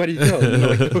 Where everybody go? You know,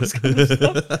 like those kind of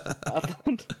stuff.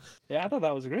 I thought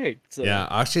that was great. So. Yeah,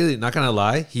 actually, not gonna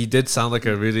lie, he did sound like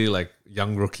a really like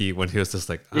young rookie when he was just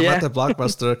like, "I'm Yeah. at the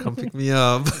blockbuster, come pick me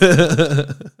up."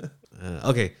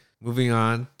 Okay, moving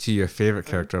on to your favorite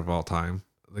character of all time,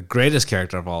 the greatest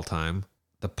character of all time,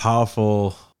 the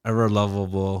powerful, ever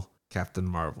lovable Captain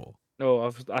Marvel. No,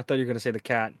 I thought you were gonna say the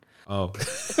cat. Oh,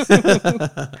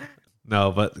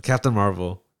 no, but Captain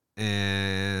Marvel,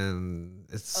 and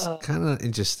it's kind of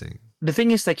interesting. The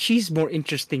thing is, like, she's more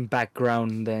interesting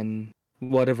background than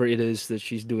whatever it is that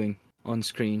she's doing on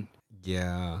screen.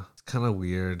 Yeah, it's kind of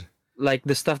weird. Like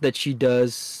the stuff that she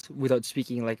does without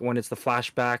speaking, like when it's the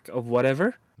flashback of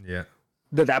whatever, Yeah,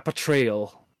 that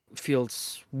portrayal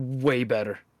feels way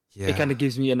better. yeah, It kind of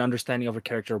gives me an understanding of her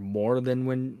character more than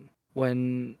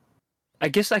when. I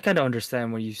guess I kind of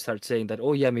understand when you start saying that.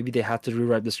 Oh yeah, maybe they had to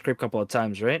rewrite the script a couple of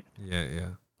times, right? yeah, yeah.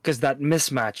 Because that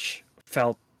mismatch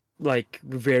felt like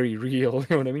very real. You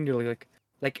know what I mean? You're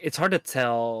like it's hard to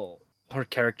tell her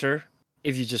character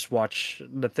if you just watch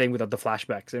the thing without the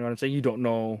flashbacks. You know what I'm saying? You don't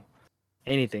know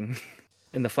anything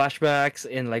in the flashbacks,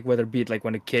 and like whether it be it like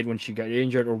when she got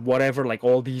injured or whatever. Like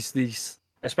all these,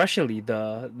 especially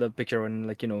the picture when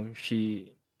like you know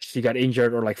she got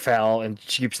injured or like fell and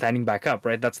she keeps standing back up.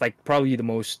 Right? That's like probably the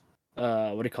most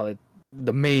what do you call it?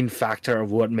 The main factor of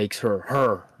what makes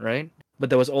her. Right? But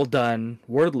that was all done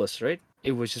wordless, right?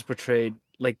 It was just portrayed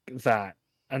like that,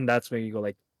 and that's when you go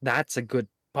like, "That's a good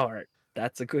part.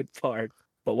 That's a good part."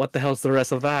 But what the hell's the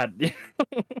rest of that?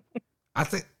 I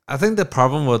think the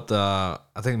problem with I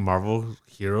think Marvel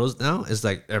heroes now is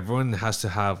like everyone has to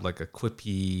have like a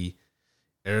quippy,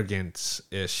 arrogance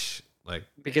ish like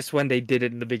Because when they did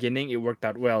it in the beginning, it worked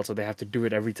out well, so they have to do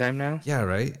it every time now. yeah,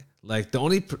 right. Like the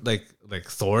only like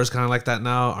Thor's kind of like that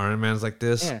now. Iron Man's like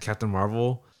this. Yeah. Captain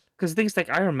Marvel. Because things like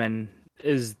Iron Man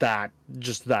is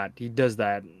just that he does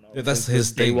that. Yeah, that's since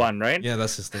his day thing. one, right? Yeah,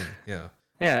 that's his thing. Yeah.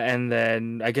 Yeah, and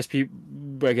then I guess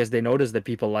they noticed that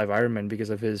people love Iron Man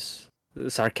because of his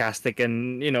sarcastic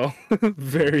and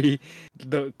very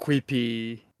the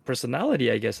creepy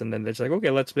personality, I guess. And then it's like, okay,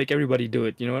 let's make everybody do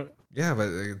it. You know what? Yeah, but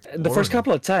The first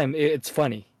couple of time, it's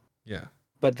funny, Yeah.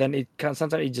 but then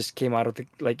sometimes it just came out of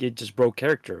it just broke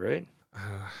character, right?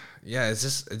 Yeah, it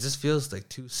just feels like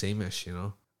too same-ish, you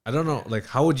know. I don't know. Like,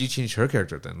 how would you change her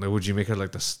character then? Like, would you make her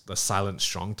like the silent,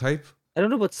 strong type? I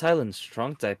don't know about silent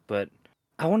strong type, but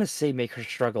I want to say make her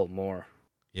struggle more.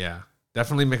 Yeah,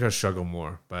 definitely make her struggle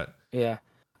more. But Yeah,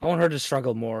 I want her to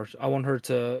struggle more. I want her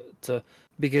to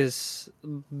because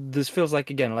this feels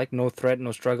like again like no threat,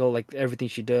 no struggle. Like everything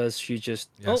she does, she just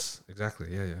yes,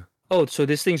 exactly. Yeah, yeah. oh, so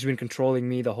this thing's been controlling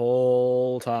me the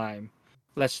whole time.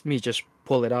 Let me just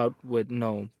pull it out with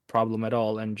no problem at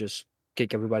all and just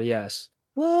kick everybody ass.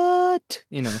 What?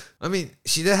 You know. I mean,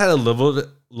 she did had a little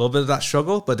bit of that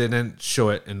struggle, but they didn't show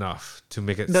it enough to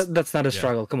make it. That's not a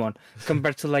struggle. Come on,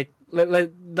 compared to like,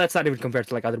 that's not even compared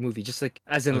to like other movies. Just like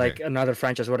as in like Okay. another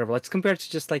franchise, whatever. Let's compare it to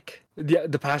just like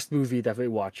the past movie that we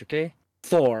watch. Okay,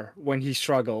 Thor when he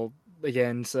struggled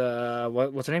against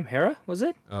what's her name? Hera, was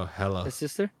it? Oh, hella. His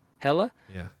sister, Hela.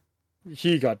 Yeah.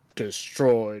 He got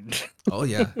destroyed. Oh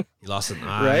yeah, he lost an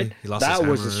eye. Right? He lost That his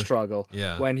was a hammer. struggle.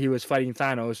 Yeah. When he was fighting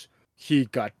Thanos, he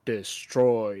got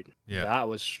destroyed. Yeah. That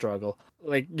was struggle.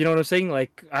 Like, you know what I'm saying?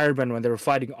 Like Iron Man when they were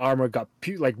fighting, armor got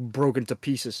like broken to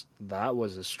pieces. That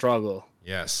was a struggle.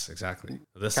 Yes, exactly.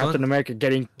 This Captain one. America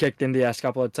getting kicked in the ass a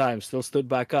couple of times, still stood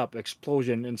back up,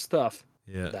 explosion and stuff.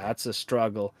 Yeah. That's a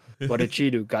struggle. What did she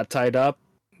do? Got tied up,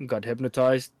 got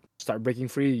hypnotized, start breaking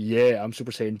free. Yeah, I'm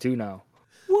Super Saiyan 2 now.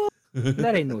 What?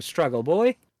 That ain't no struggle,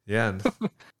 boy. Yeah. And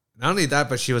not only that,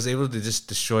 but she was able to just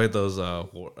destroy those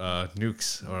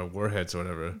nukes or warheads or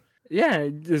whatever. Yeah,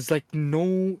 there's like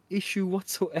no issue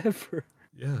whatsoever.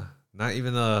 Yeah. Not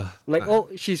even Like, oh,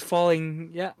 she's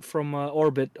falling, from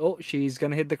orbit. Oh, she's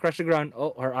gonna hit the crash the ground.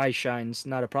 Oh, her eye shines.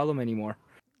 Not a problem anymore.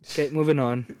 Okay, moving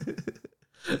on.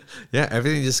 Yeah,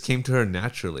 everything just came to her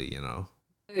naturally, you know.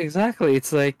 Exactly.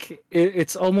 It's like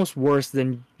it's almost worse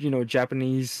than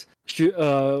Japanese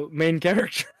main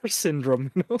character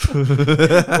syndrome,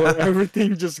 where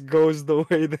everything just goes the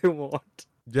way they want.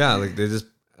 Yeah, like they just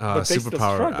But they still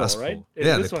superpower struggle, ass right? pull. In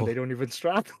Yeah, they this one, pull. they don't even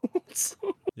struggle. So,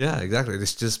 Yeah, exactly. They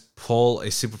just pull a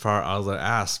superpower out of their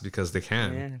ass because they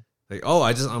can. yeah. Like, oh,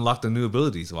 I just unlocked the new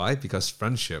abilities. Why? Because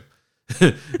friendship.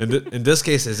 In this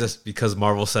case, it's just because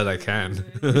Marvel said I can.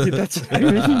 That's what I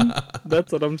mean.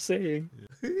 That's what I'm saying.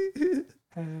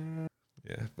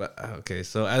 Yeah, but okay.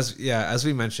 So as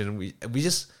we mentioned,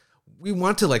 we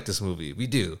want to like this movie. We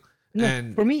do, No,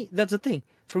 and for me, that's the thing.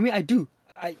 For me, I do.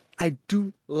 I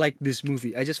do like this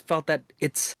movie. I just felt that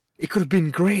it could have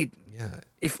been great yeah,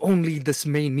 if only this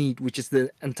main need, which is the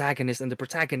antagonist and the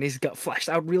protagonist, got fleshed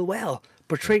out real well,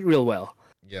 portrayed real well.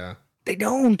 yeah. They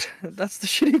don't. That's the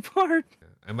shitty part.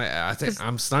 I think 'Cause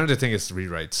I'm starting to think it's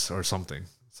rewrites or something.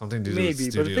 Something to do with maybe, but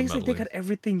the studio thing's like they meddling. got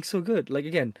everything so good. Like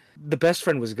again, the best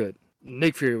friend was good.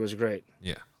 Nick Fury was great.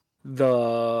 Yeah,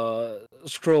 The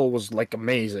scroll was like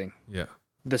amazing. yeah.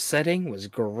 The setting was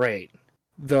great.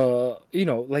 The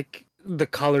like the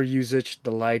color usage,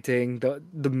 the lighting,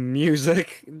 the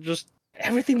music, just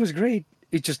everything was great.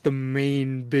 It's just the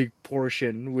main big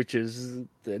portion, which is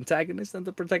the antagonist and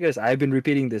the protagonist. I've been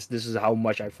repeating this. This is how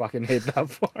much I fucking hate that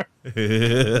part.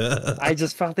 I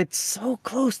just felt it so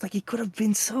close. Like it could have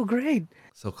been so great.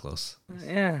 So close.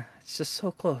 Yeah, it's just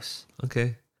so close.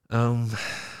 Okay.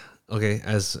 Okay,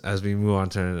 as we move on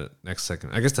to the next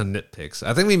segment, I guess the nitpicks.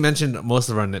 I think we mentioned most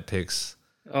of our nitpicks.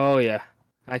 Oh yeah,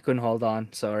 I couldn't hold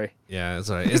on. Sorry. Yeah, it's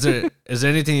alright. Is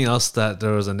there anything else that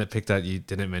there was a nitpick that you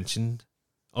didn't mention?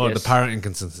 Oh, the Yes. power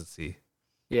inconsistency.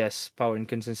 Yes, power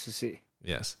inconsistency.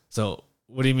 Yes. So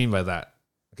what do you mean by that?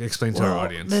 Okay, explain to our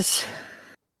audience. This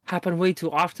happened way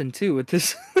too often too with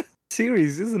this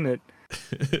series, isn't it?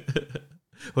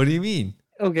 What do you mean?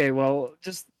 Okay, well,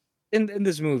 just in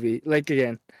this movie, like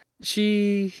again,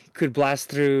 she could blast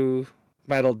through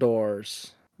metal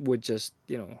doors with just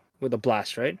with a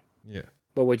blast, right? Yeah.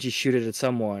 But when she shoot it at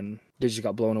someone, they just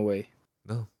got blown away.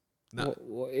 No. No.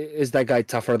 Is that guy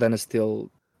tougher than a steel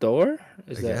door?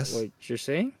 Is I that guess. what you're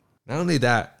saying? Not only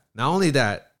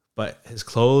that, but his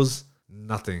clothes,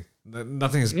 nothing.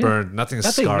 Nothing is Yeah. burned. Nothing is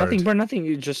Nothing, scarred. nothing, burned, nothing.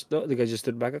 You just the guy just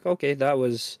stood back. Like, okay, that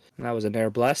was an air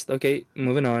blast. Okay,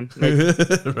 moving on.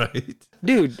 Like, Right.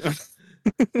 dude.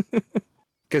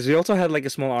 Because we also had like a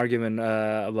small argument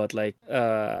about like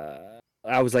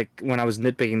I was like when I was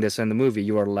nitpicking this in the movie,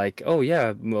 you were like, oh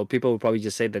yeah, well people would probably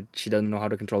just say that she doesn't know how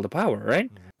to control the power, right?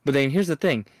 But then here's the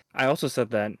thing. I also said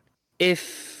that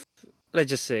if let's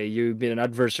just say you've been an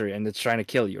adversary and it's trying to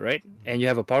kill you, right? And you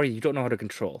have a power you don't know how to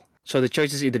control. So the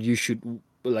choice is either you shoot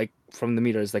like from the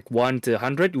meters like 1 to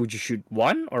 100, would you shoot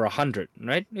 1 or 100,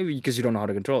 right? Maybe because you don't know how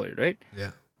to control it, right?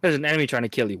 Yeah. There's an enemy trying to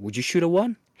kill you. Would you shoot a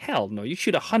 1? Hell no, you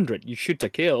shoot 100. You shoot to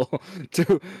kill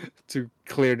to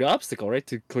clear the obstacle, right?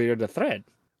 To clear the threat.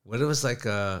 What if it was like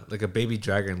a baby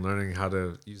dragon learning how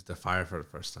to use the fire for the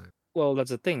first time? Well, that's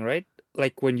the thing, right?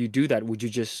 Like when you do that, would you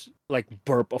just like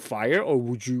burp a fire or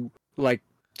would you like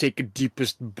take a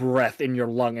deepest breath in your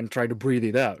lung and try to breathe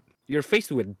it out? You're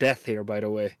faced with death here, by the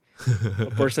way. A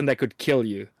person that could kill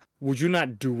you. Would you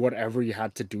not do whatever you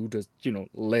had to do to,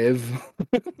 live?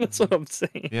 That's what I'm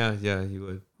saying. Yeah, you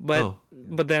would. But Oh.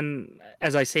 but then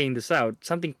as I saying this out,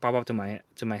 something popped up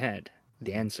to my head.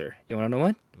 The answer. You wanna know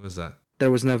what? What was that?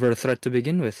 There was never a threat to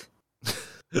begin with.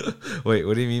 Wait,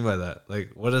 what do you mean by that? Like,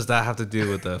 what does that have to do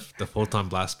with the photon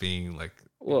blast being like?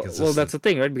 Well, inconsistent? that's the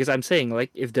thing, right? Because I'm saying,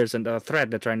 like, if there's a threat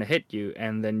that's trying to hit you,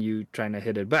 and then you trying to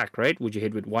hit it back, right? Would you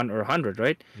hit with 1 or 100,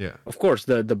 right? Yeah. Of course,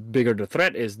 the bigger the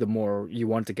threat is, the more you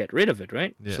want to get rid of it,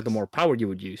 right? Yes. So the more power you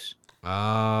would use.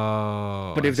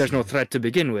 Oh. But if there's no threat to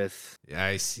begin with, Yeah,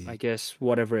 I see. I guess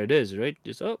whatever it is, right?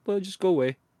 Just go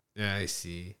away. Yeah, I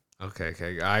see. Okay.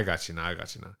 I got you now.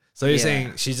 So you're Yeah.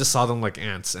 saying she just saw them like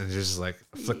ants and just like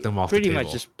flicked them off Pretty the much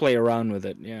table. just play around with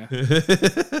it, yeah.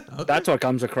 Okay. That's what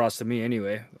comes across to me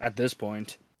anyway, at this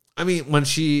point. I mean, when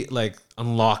she like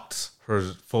unlocked her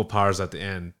full powers at the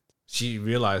end, she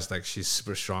realized like she's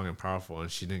super strong and powerful,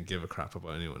 and she didn't give a crap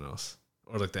about anyone else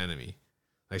or like the enemy.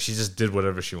 Like she just did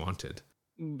whatever she wanted.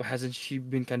 Hasn't she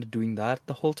been kind of doing that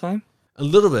the whole time? A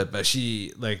little bit, but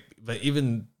but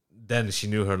even then she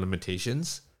knew her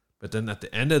limitations. But then at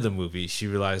the end of the movie, she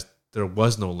realized there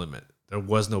was no limit. There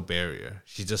was no barrier.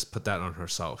 She just put that on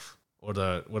herself, or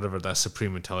whatever that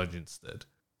supreme intelligence did.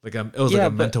 Like it was like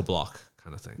a mental block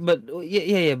kind of thing. But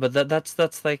yeah. But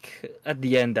that's like at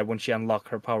the end that when she unlocked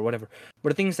her power, whatever. But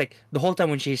the thing is, like the whole time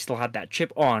when she still had that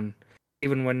chip on,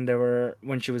 even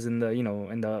when she was in the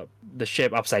in the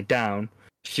ship upside down,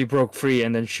 she broke free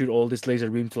and then shoot all this laser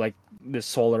beam to like this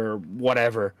solar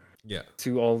whatever Yeah.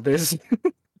 to all this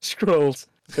scrolls.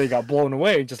 They got blown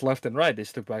away just left and right. They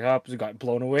stood back up, they got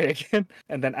blown away again.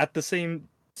 And then at the same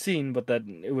scene, but that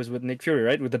it was with Nick Fury,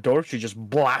 right? With the door, she just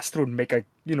blasts through and make a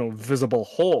visible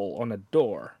hole on a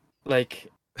door.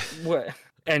 Like what?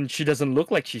 And she doesn't look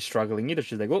like she's struggling either.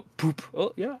 She's like, oh poop.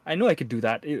 Oh yeah, I know I could do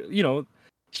that.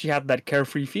 She had that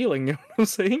carefree feeling. You know what I'm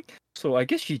saying? So I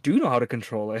guess she do know how to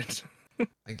control it.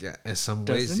 I guess in some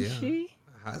ways, Doesn't yeah.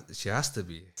 she? She has to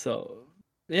be. So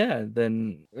yeah,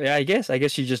 then yeah, I guess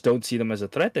you just don't see them as a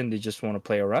threat, and they just want to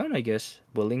play around. I guess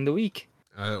bullying the weak.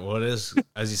 Well, it is,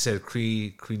 as you said,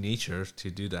 Kree nature to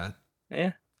do that.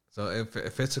 Yeah, So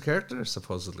it fits a character,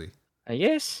 supposedly. I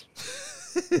guess.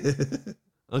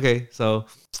 Okay, so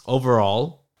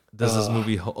overall, does this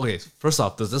movie... Okay, first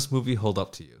off, does this movie hold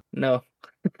up to you? No.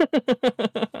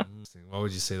 Interesting. Why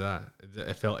would you say that?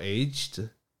 It felt aged?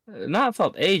 Not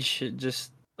felt age.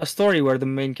 Just a story where the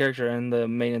main character and the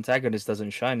main antagonist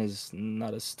doesn't shine is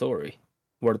not a story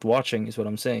worth watching. Is what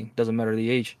I'm saying. Doesn't matter the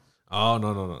age. Oh,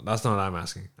 no. That's not what I'm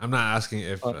asking. I'm not asking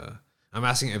if... I'm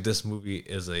asking if this movie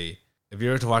is a... If you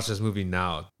were to watch this movie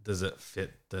now, does it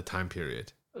fit the time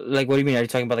period? Like, what do you mean? Are you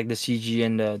talking about like the CG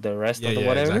and the rest of the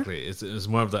whatever? Exactly. It's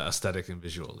more of the aesthetic and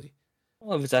visually.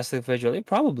 Well, if it's aesthetic visually,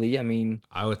 probably. I mean,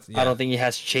 I don't think it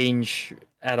has changed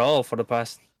at all for the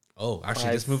past. Oh,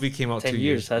 actually, this movie came out 10 2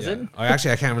 years, has it? Oh,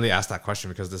 actually, I can't really ask that question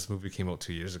because this movie came out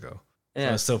 2 years ago. So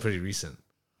Yeah, it's still pretty recent.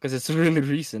 because it's really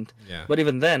recent. Yeah. But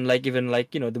even then,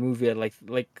 the movie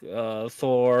at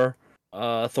Thor,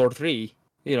 Thor 3.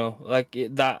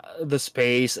 That the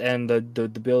space and the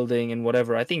building and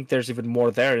whatever. I think there's even more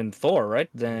there in Thor, right,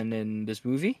 than in this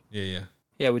movie. Yeah.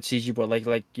 Yeah, with CG, but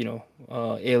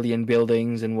alien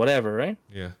buildings and whatever, right?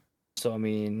 Yeah. So I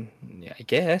mean, yeah, I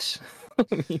guess.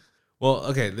 Well,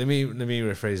 okay, let me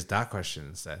rephrase that question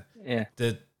instead. Yeah.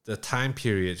 Did the time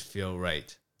period feel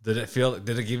right? Did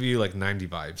it give you like 90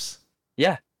 vibes?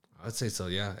 Yeah. I would say so,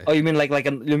 yeah. Oh, you mean like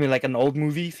an old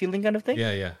movie feeling kind of thing?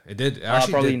 Yeah. It did. It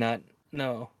actually Probably did. not.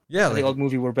 No. Yeah, I think old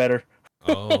movie were better.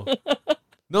 Oh.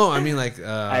 No, I mean like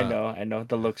I know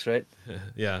the looks, right?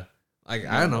 Yeah. Like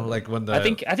I don't know, like when the I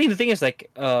think the thing is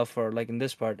for in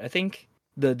this part, I think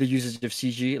the usage of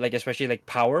CG, like especially like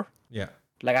power. Yeah.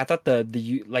 Like I thought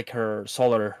her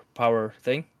solar power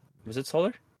thing, was it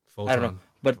solar? Photon. I don't know.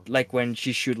 But like when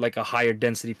she shoot like a higher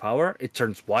density power, it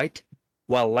turns white,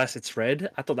 while less it's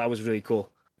red. I thought that was really cool,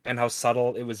 and how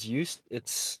subtle it was used.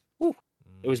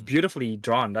 It was beautifully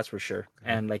drawn, that's for sure.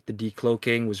 And like the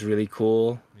decloaking was really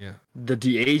cool. Yeah. The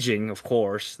de-aging, of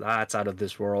course, that's out of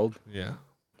this world. Yeah.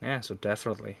 Yeah, so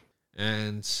definitely.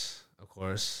 And of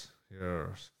course,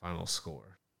 your final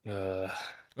score. Uh,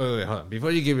 Wait, hold on. Before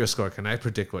you give your score, can I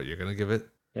predict what you're gonna give it?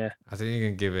 Yeah. I think you're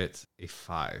gonna give it a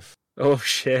 5. oh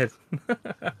shit.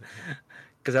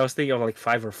 Because I was thinking of like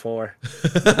 5 or 4.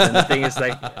 And the thing is,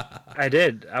 like,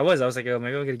 I was like, oh,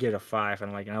 maybe I'm gonna give it a 5.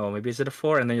 And I'm like, oh, maybe is it a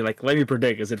 4? And then you're like, let me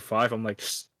predict, is it 5? I'm like,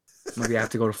 maybe I have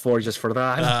to go to 4 just for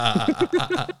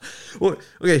that. Well,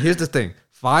 okay, here's the thing.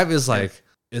 5 is like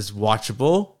is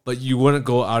watchable, but you wouldn't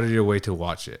go out of your way to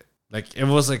watch it. Like if it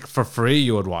was like for free,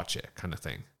 you would watch it, kind of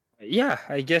thing. Yeah,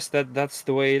 I guess that's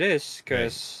the way it is.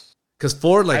 Because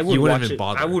 4, like you wouldn't even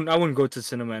bother. I wouldn't go to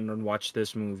cinema and watch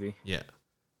this movie. Yeah,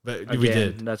 but Again, we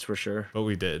did. That's for sure. But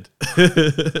we did.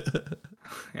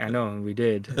 I know we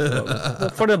did.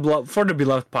 For the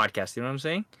beloved podcast, you know what I'm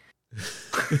saying?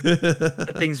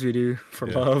 The things we do for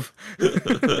love.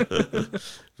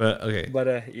 But okay.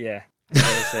 But yeah, what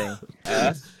I was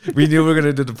saying. We knew we were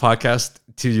gonna do the podcast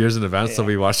 2 years in advance, so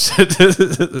we watched it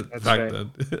back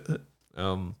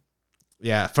then.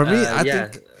 Yeah, for me, I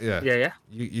think Yeah.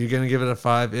 you're gonna give it a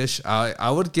 5-ish. I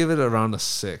would give it around a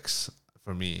 6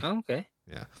 for me. Oh, okay.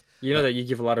 Yeah. You know that you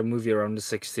give a lot of movie around the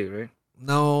 6 too, right?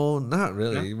 No, not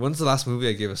really. When's the last movie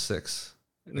I gave a 6?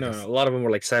 No, a lot of them were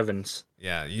like 7s.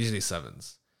 Yeah, usually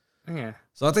 7s. Yeah.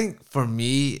 So I think for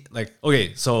me, like,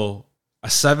 okay, so a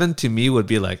 7 to me would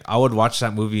be like I would watch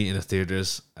that movie in the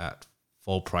theaters at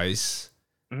full price,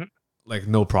 like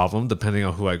no problem, depending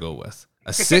on who I go with.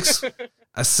 A 6,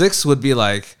 a 6 would be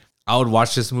like I would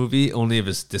watch this movie only if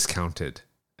it's discounted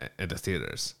at the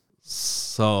theaters.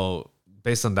 So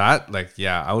based on that, like,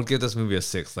 yeah, I would give this movie a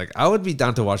 6. Like, I would be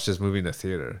down to watch this movie in the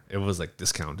theater. It was like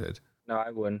discounted. No, I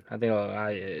wouldn't. I think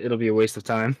it'll be a waste of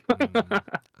time.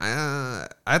 I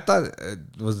thought it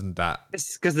wasn't that.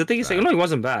 Because the thing is, like, no, it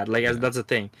wasn't bad. Like, that's the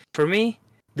thing. For me,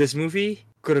 this movie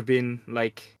could have been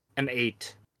like an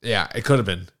 8. Yeah, it could have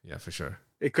been. Yeah, for sure.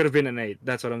 It could have been an 8.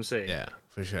 That's what I'm saying. Yeah,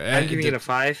 for sure. I'm giving it a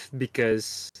 5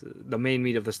 because the main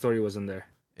meat of the story wasn't there.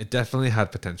 It definitely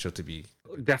had potential to be.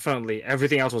 Definitely.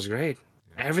 Everything else was great.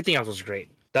 Everything else was great.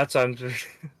 That's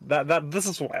that this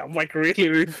is why I'm like really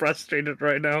really frustrated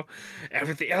right now.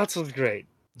 Everything else was great.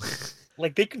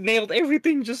 Like they nailed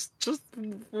everything. Just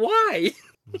why?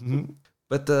 Mhm.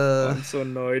 But I'm so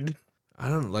annoyed. I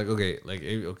don't like. Okay, like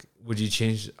okay, would you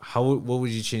change? What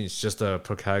would you change? Just the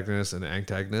protagonist and the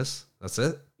antagonist. That's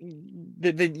it.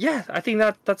 Yeah, I think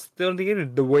that's the only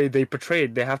thing. The way they portray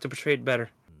it, they have to portray it better.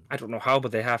 I don't know how,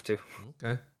 but they have to.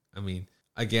 Okay. I mean,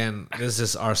 again, this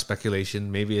is our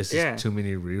speculation. Maybe it's just Yeah, too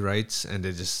many rewrites, and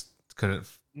they just couldn't.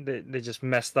 they just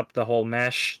messed up the whole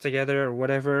mesh together or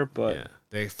whatever. But Yeah,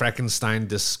 they Frankenstein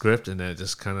this script, and then it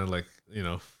just kind of like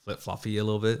flip floppy a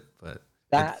little bit. But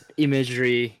that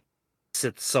imagery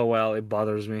sits so well, it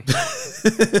bothers me.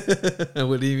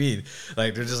 what do you mean?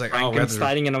 Like they're just like, oh, we have to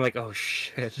Frankensteining, and I'm like, oh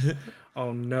shit,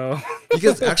 oh no.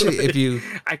 because actually, if you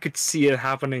I could see it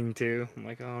happening too. I'm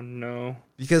like, oh no.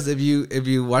 because if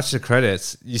you watch the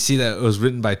credits, you see that it was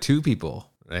written by two people,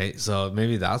 right? So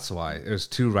maybe that's why there's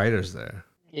two writers there.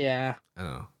 Yeah. I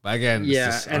don't know, but again, it's Yeah,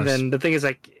 just and then the thing is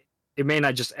like, it may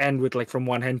not just end with like from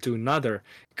one hand to another.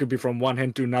 It could be from one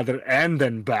hand to another and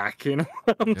then back. You know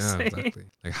what I'm yeah, saying? exactly.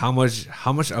 Like how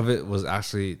much of it was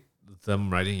actually them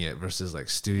writing it versus like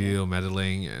studio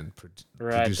meddling and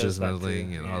Right, producers there's that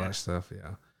meddling too. and all Yeah. that stuff.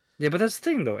 Yeah. Yeah, but that's the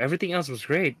thing though. Everything else was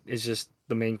great. It's just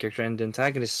the main character and the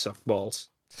antagonist suck balls.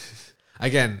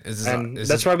 Again, it's just, And it's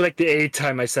that's just probably like the eighth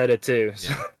time I said it too.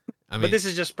 So. yeah. I mean, But this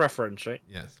is just preference, right?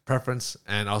 yeah, preference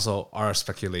and also our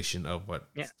speculation of what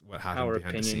Yeah. happened Our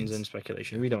behind the opinions scenes. and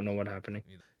speculation. We don't know what's happening.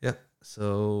 Yeah.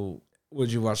 So,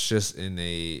 would you watch this in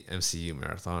a MCU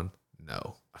marathon?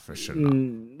 No, for sure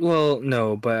not. Well,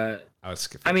 no, but I would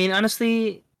skip it. I mean,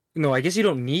 honestly, no. I guess you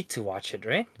don't need to watch it,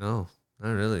 right? No,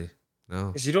 not really. No.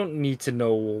 Because you don't need to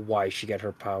know why she got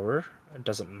her power. It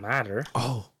doesn't matter.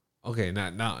 Oh, okay.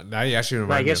 Now you actually But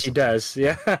remind I me. guess Of she something. does.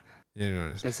 Yeah.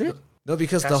 Yeah, Is it? No,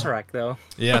 because the Tesseract, though.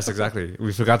 yes, exactly.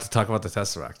 We forgot to talk about the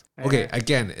Tesseract. Okay, Yeah.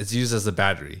 again, it's used as a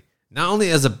battery. Not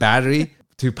only as a battery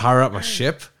to power up a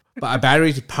ship, but a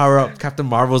battery to power up Captain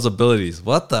Marvel's abilities.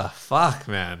 What the fuck,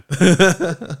 man?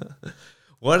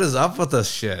 What is up with this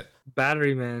shit?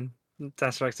 Battery, man.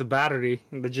 Tesseract's a battery.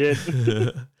 Legit.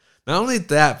 Not only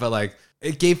that, but like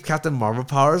it gave Captain Marvel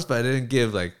powers, but it didn't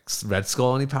give like Red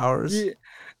Skull any powers. Yeah.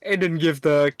 It didn't give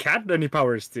the cat any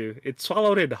powers to. It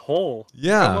swallowed it whole.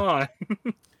 Yeah. Come on.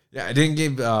 Yeah, it didn't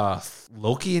give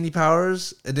Loki any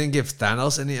powers. It didn't give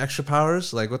Thanos any extra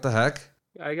powers. Like, what the heck?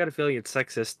 I got a feeling it's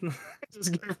sexist.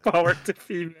 Just give power to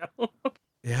female.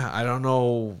 Yeah, I don't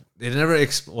know. They never.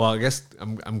 Well, I guess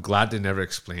I'm glad they never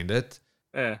explained it.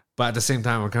 Yeah. But at the same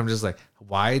time, I'm kind of just like,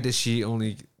 why is she the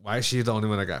only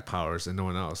one that got powers and no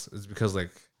one else? It's because like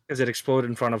Because it exploded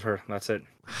in front of her. That's it.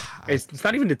 It's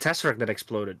not even the Tesseract that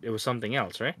exploded. It was something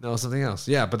else, right? no, something else.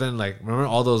 Yeah, but then like remember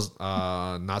all those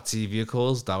Nazi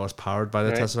vehicles that was powered by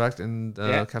the Right. Tesseract and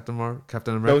Yeah. Captain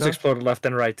America? Those exploded left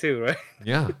and right too, right?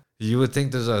 Yeah, you would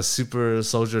think there's a super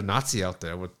soldier Nazi out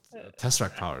there with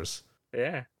Tesseract powers.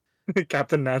 Yeah.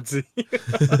 Captain Nazi.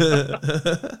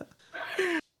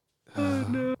 Oh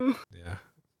no. Yeah,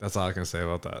 that's all I can say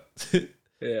about that.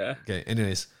 Yeah. Okay,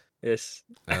 anyways, Yes.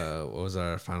 what was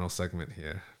our final segment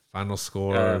here? Final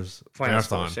scores, Final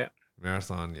marathon, scores, yeah.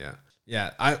 marathon.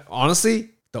 Yeah. I honestly,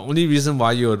 the only reason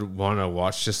why you would want to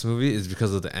watch this movie is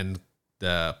because of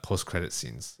the post credit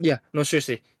scenes. Yeah. No,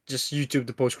 seriously. Just YouTube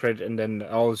the post credit and then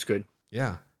all is good.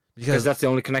 Yeah, Because because that's the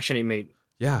only connection it made.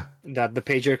 yeah, That the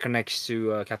pager connects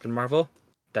to Captain Marvel.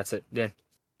 That's it.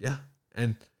 Yeah.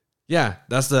 and yeah,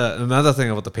 that's another thing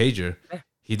about the pager. Yeah.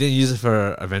 He didn't use it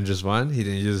for Avengers 1. He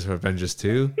didn't use it for Avengers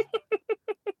 2.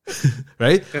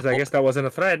 Right? Because I guess that wasn't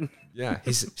a threat. Yeah.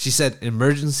 She said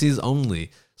emergencies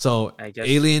only. So I guess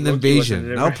alien Loki invasion,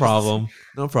 wasn't an no emergency. problem.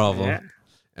 No problem. Yeah.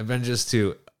 Avengers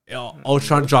 2.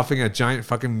 Ultron dropping a giant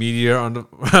fucking meteor on the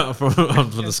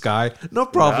from the sky. No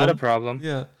problem. Not a problem.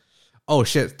 Yeah. Oh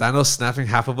shit, Thanos snapping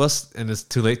half of us and it's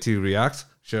too late to react?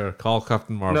 Sure, call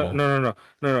Captain Marvel. No.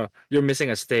 You're missing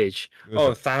a stage. What's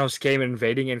Oh, that? Thanos came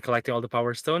invading and collecting all the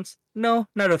power stones? No,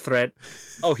 not a threat.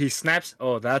 Oh, he snaps?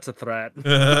 Oh, that's a threat.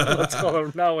 Let's call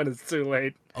him now when it's too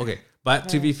late. Okay, but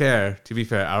to be fair,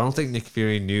 I don't think Nick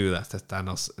Fury knew that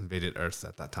Thanos invaded Earth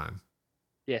at that time.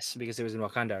 Yes, because it was in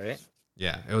Wakanda, right?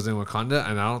 Yeah, it was in Wakanda,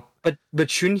 and I don't. But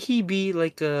shouldn't he be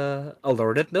like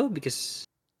alerted though? Because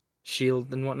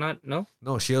Shield and whatnot? No.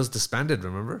 No, Shield's disbanded.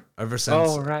 Remember? Ever since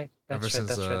Oh right. ever That's right. since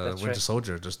That's right. That's Winter right.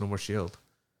 Soldier, there's no more Shield.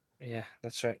 Yeah,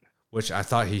 that's right. Which I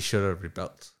thought he should have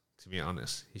rebuilt. To be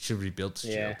honest, he should rebuild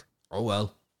Shield. Yeah. Oh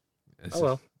well. Oh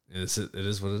well. It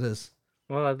is what it is.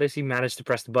 Well, at least he managed to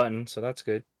press the button, so that's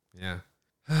good. Yeah.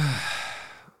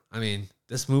 I mean,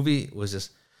 this movie was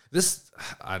just This,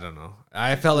 I don't know.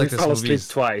 I felt like We this fell movie.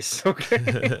 asleep twice.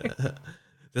 Okay.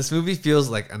 This movie feels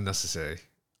like unnecessary,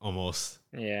 almost.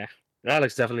 Yeah.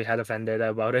 Alex definitely had a vendetta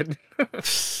about it.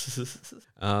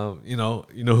 You know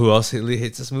who else really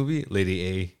hates this movie? Lady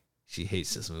A. She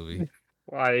hates this movie.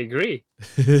 Well, I agree.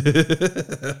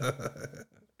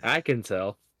 I can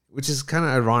tell. Which is kind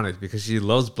of ironic because she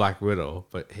loves Black Widow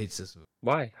but hates this movie.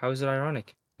 Why? How is it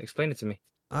ironic? Explain it to me.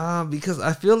 Because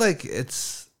I feel like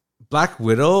it's Black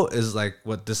Widow is like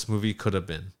what this movie could have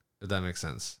been, if that makes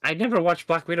sense. I never watched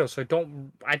Black Widow, so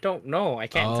I don't know. I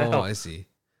can't tell. I see.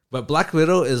 But Black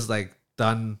Widow is like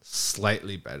done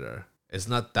slightly better. It's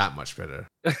not that much better.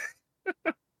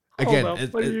 Again, Hold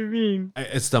up, what do you mean?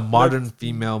 it's the modern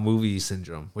female movie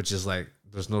syndrome, which is like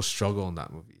there's no struggle in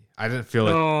that movie. I didn't feel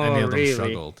like any of them really?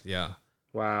 struggled. Yeah.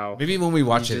 Wow. Maybe when we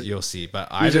watch it, you'll see. But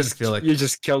I didn't feel like you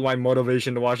just killed my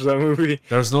motivation to watch that movie.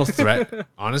 there's no threat.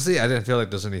 Honestly, I didn't feel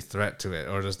like there's any threat to it,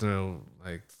 or there's no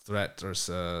like threat or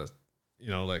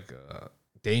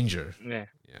danger. Yeah.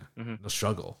 Yeah. Mhm. No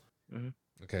struggle. Mhm.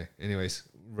 Okay. Anyways,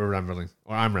 we're rambling,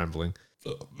 or I'm rambling.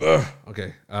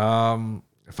 Okay.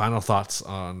 Final thoughts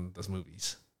on those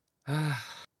movies.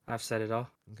 I've said it all.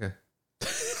 Okay.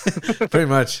 Pretty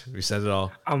much, we said it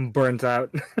all. I'm burnt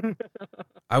out.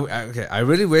 I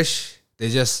really wish they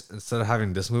just, instead of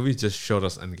having this movie, just showed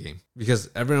us Endgame, because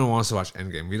everyone wants to watch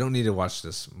Endgame. We don't need to watch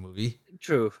this movie.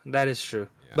 True, that is true.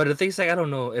 Yeah. But the thing is, like, I don't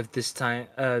know if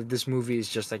this movie is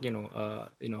just like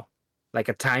like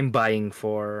a time buying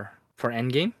for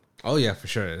Endgame. Oh yeah, for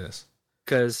sure it is.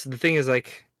 Because the thing is,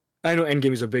 like, I know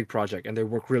Endgame is a big project and they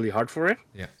work really hard for it.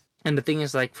 Yeah. And the thing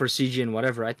is, like, for CG and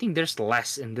whatever, I think there's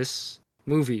less in this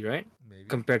movie, right? Maybe.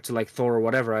 Compared to like Thor or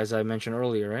whatever, as I mentioned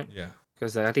earlier, right? Yeah.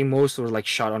 Because I think most were like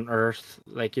shot on Earth,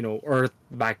 like Earth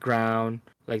background,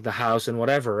 like the house and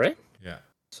whatever, right? Yeah.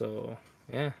 So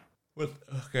yeah.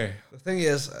 Okay. The thing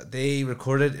is, they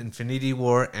recorded Infinity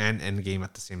War and Endgame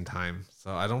at the same time,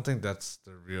 so I don't think that's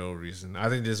the real reason. I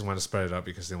think they just want to spread it out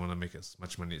because they want to make as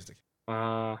much money as they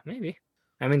can. Maybe.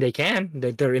 I mean, they can.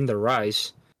 They're in the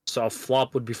rise, so a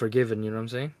flop would be forgiven. You know what I'm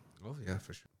saying? Oh yeah,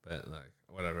 for sure. But like,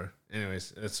 whatever.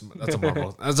 Anyways, that's a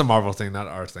Marvel. That's a Marvel thing, not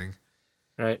our thing.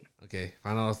 Right. Okay.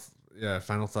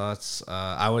 Final thoughts.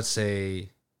 I would say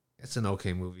it's an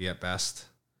okay movie at best.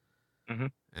 Mm-hmm.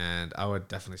 And I would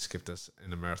definitely skip this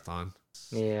in a marathon.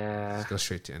 Yeah. Let's go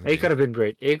straight to Endgame. It could have been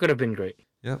great. It could have been great.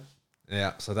 Yep.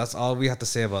 Yeah. So that's all we have to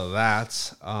say about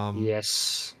that.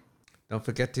 Yes. Don't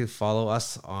forget to follow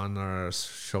us on our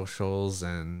socials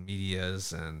and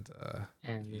medias and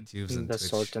YouTubes and the Twitch.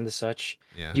 sort and the such.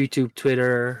 Yeah. YouTube,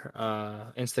 Twitter,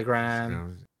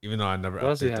 Instagram. Even though I never What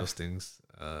else do we update have? those things.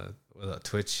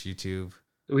 Twitch, YouTube.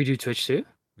 We do Twitch too.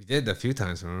 We did a few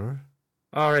times, remember?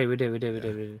 All right, we did. We I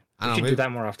should don't know, do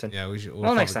that more often. Yeah, we should.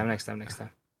 Well, next time. Okay.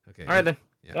 Okay. All right then.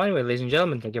 Yeah. Well, anyway, ladies and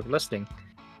gentlemen, thank you for listening.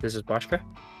 This is Bashka,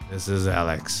 This is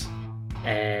Alex.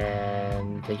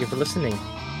 and thank you for listening.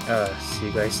 See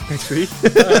you guys next week.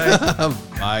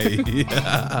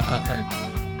 Bye.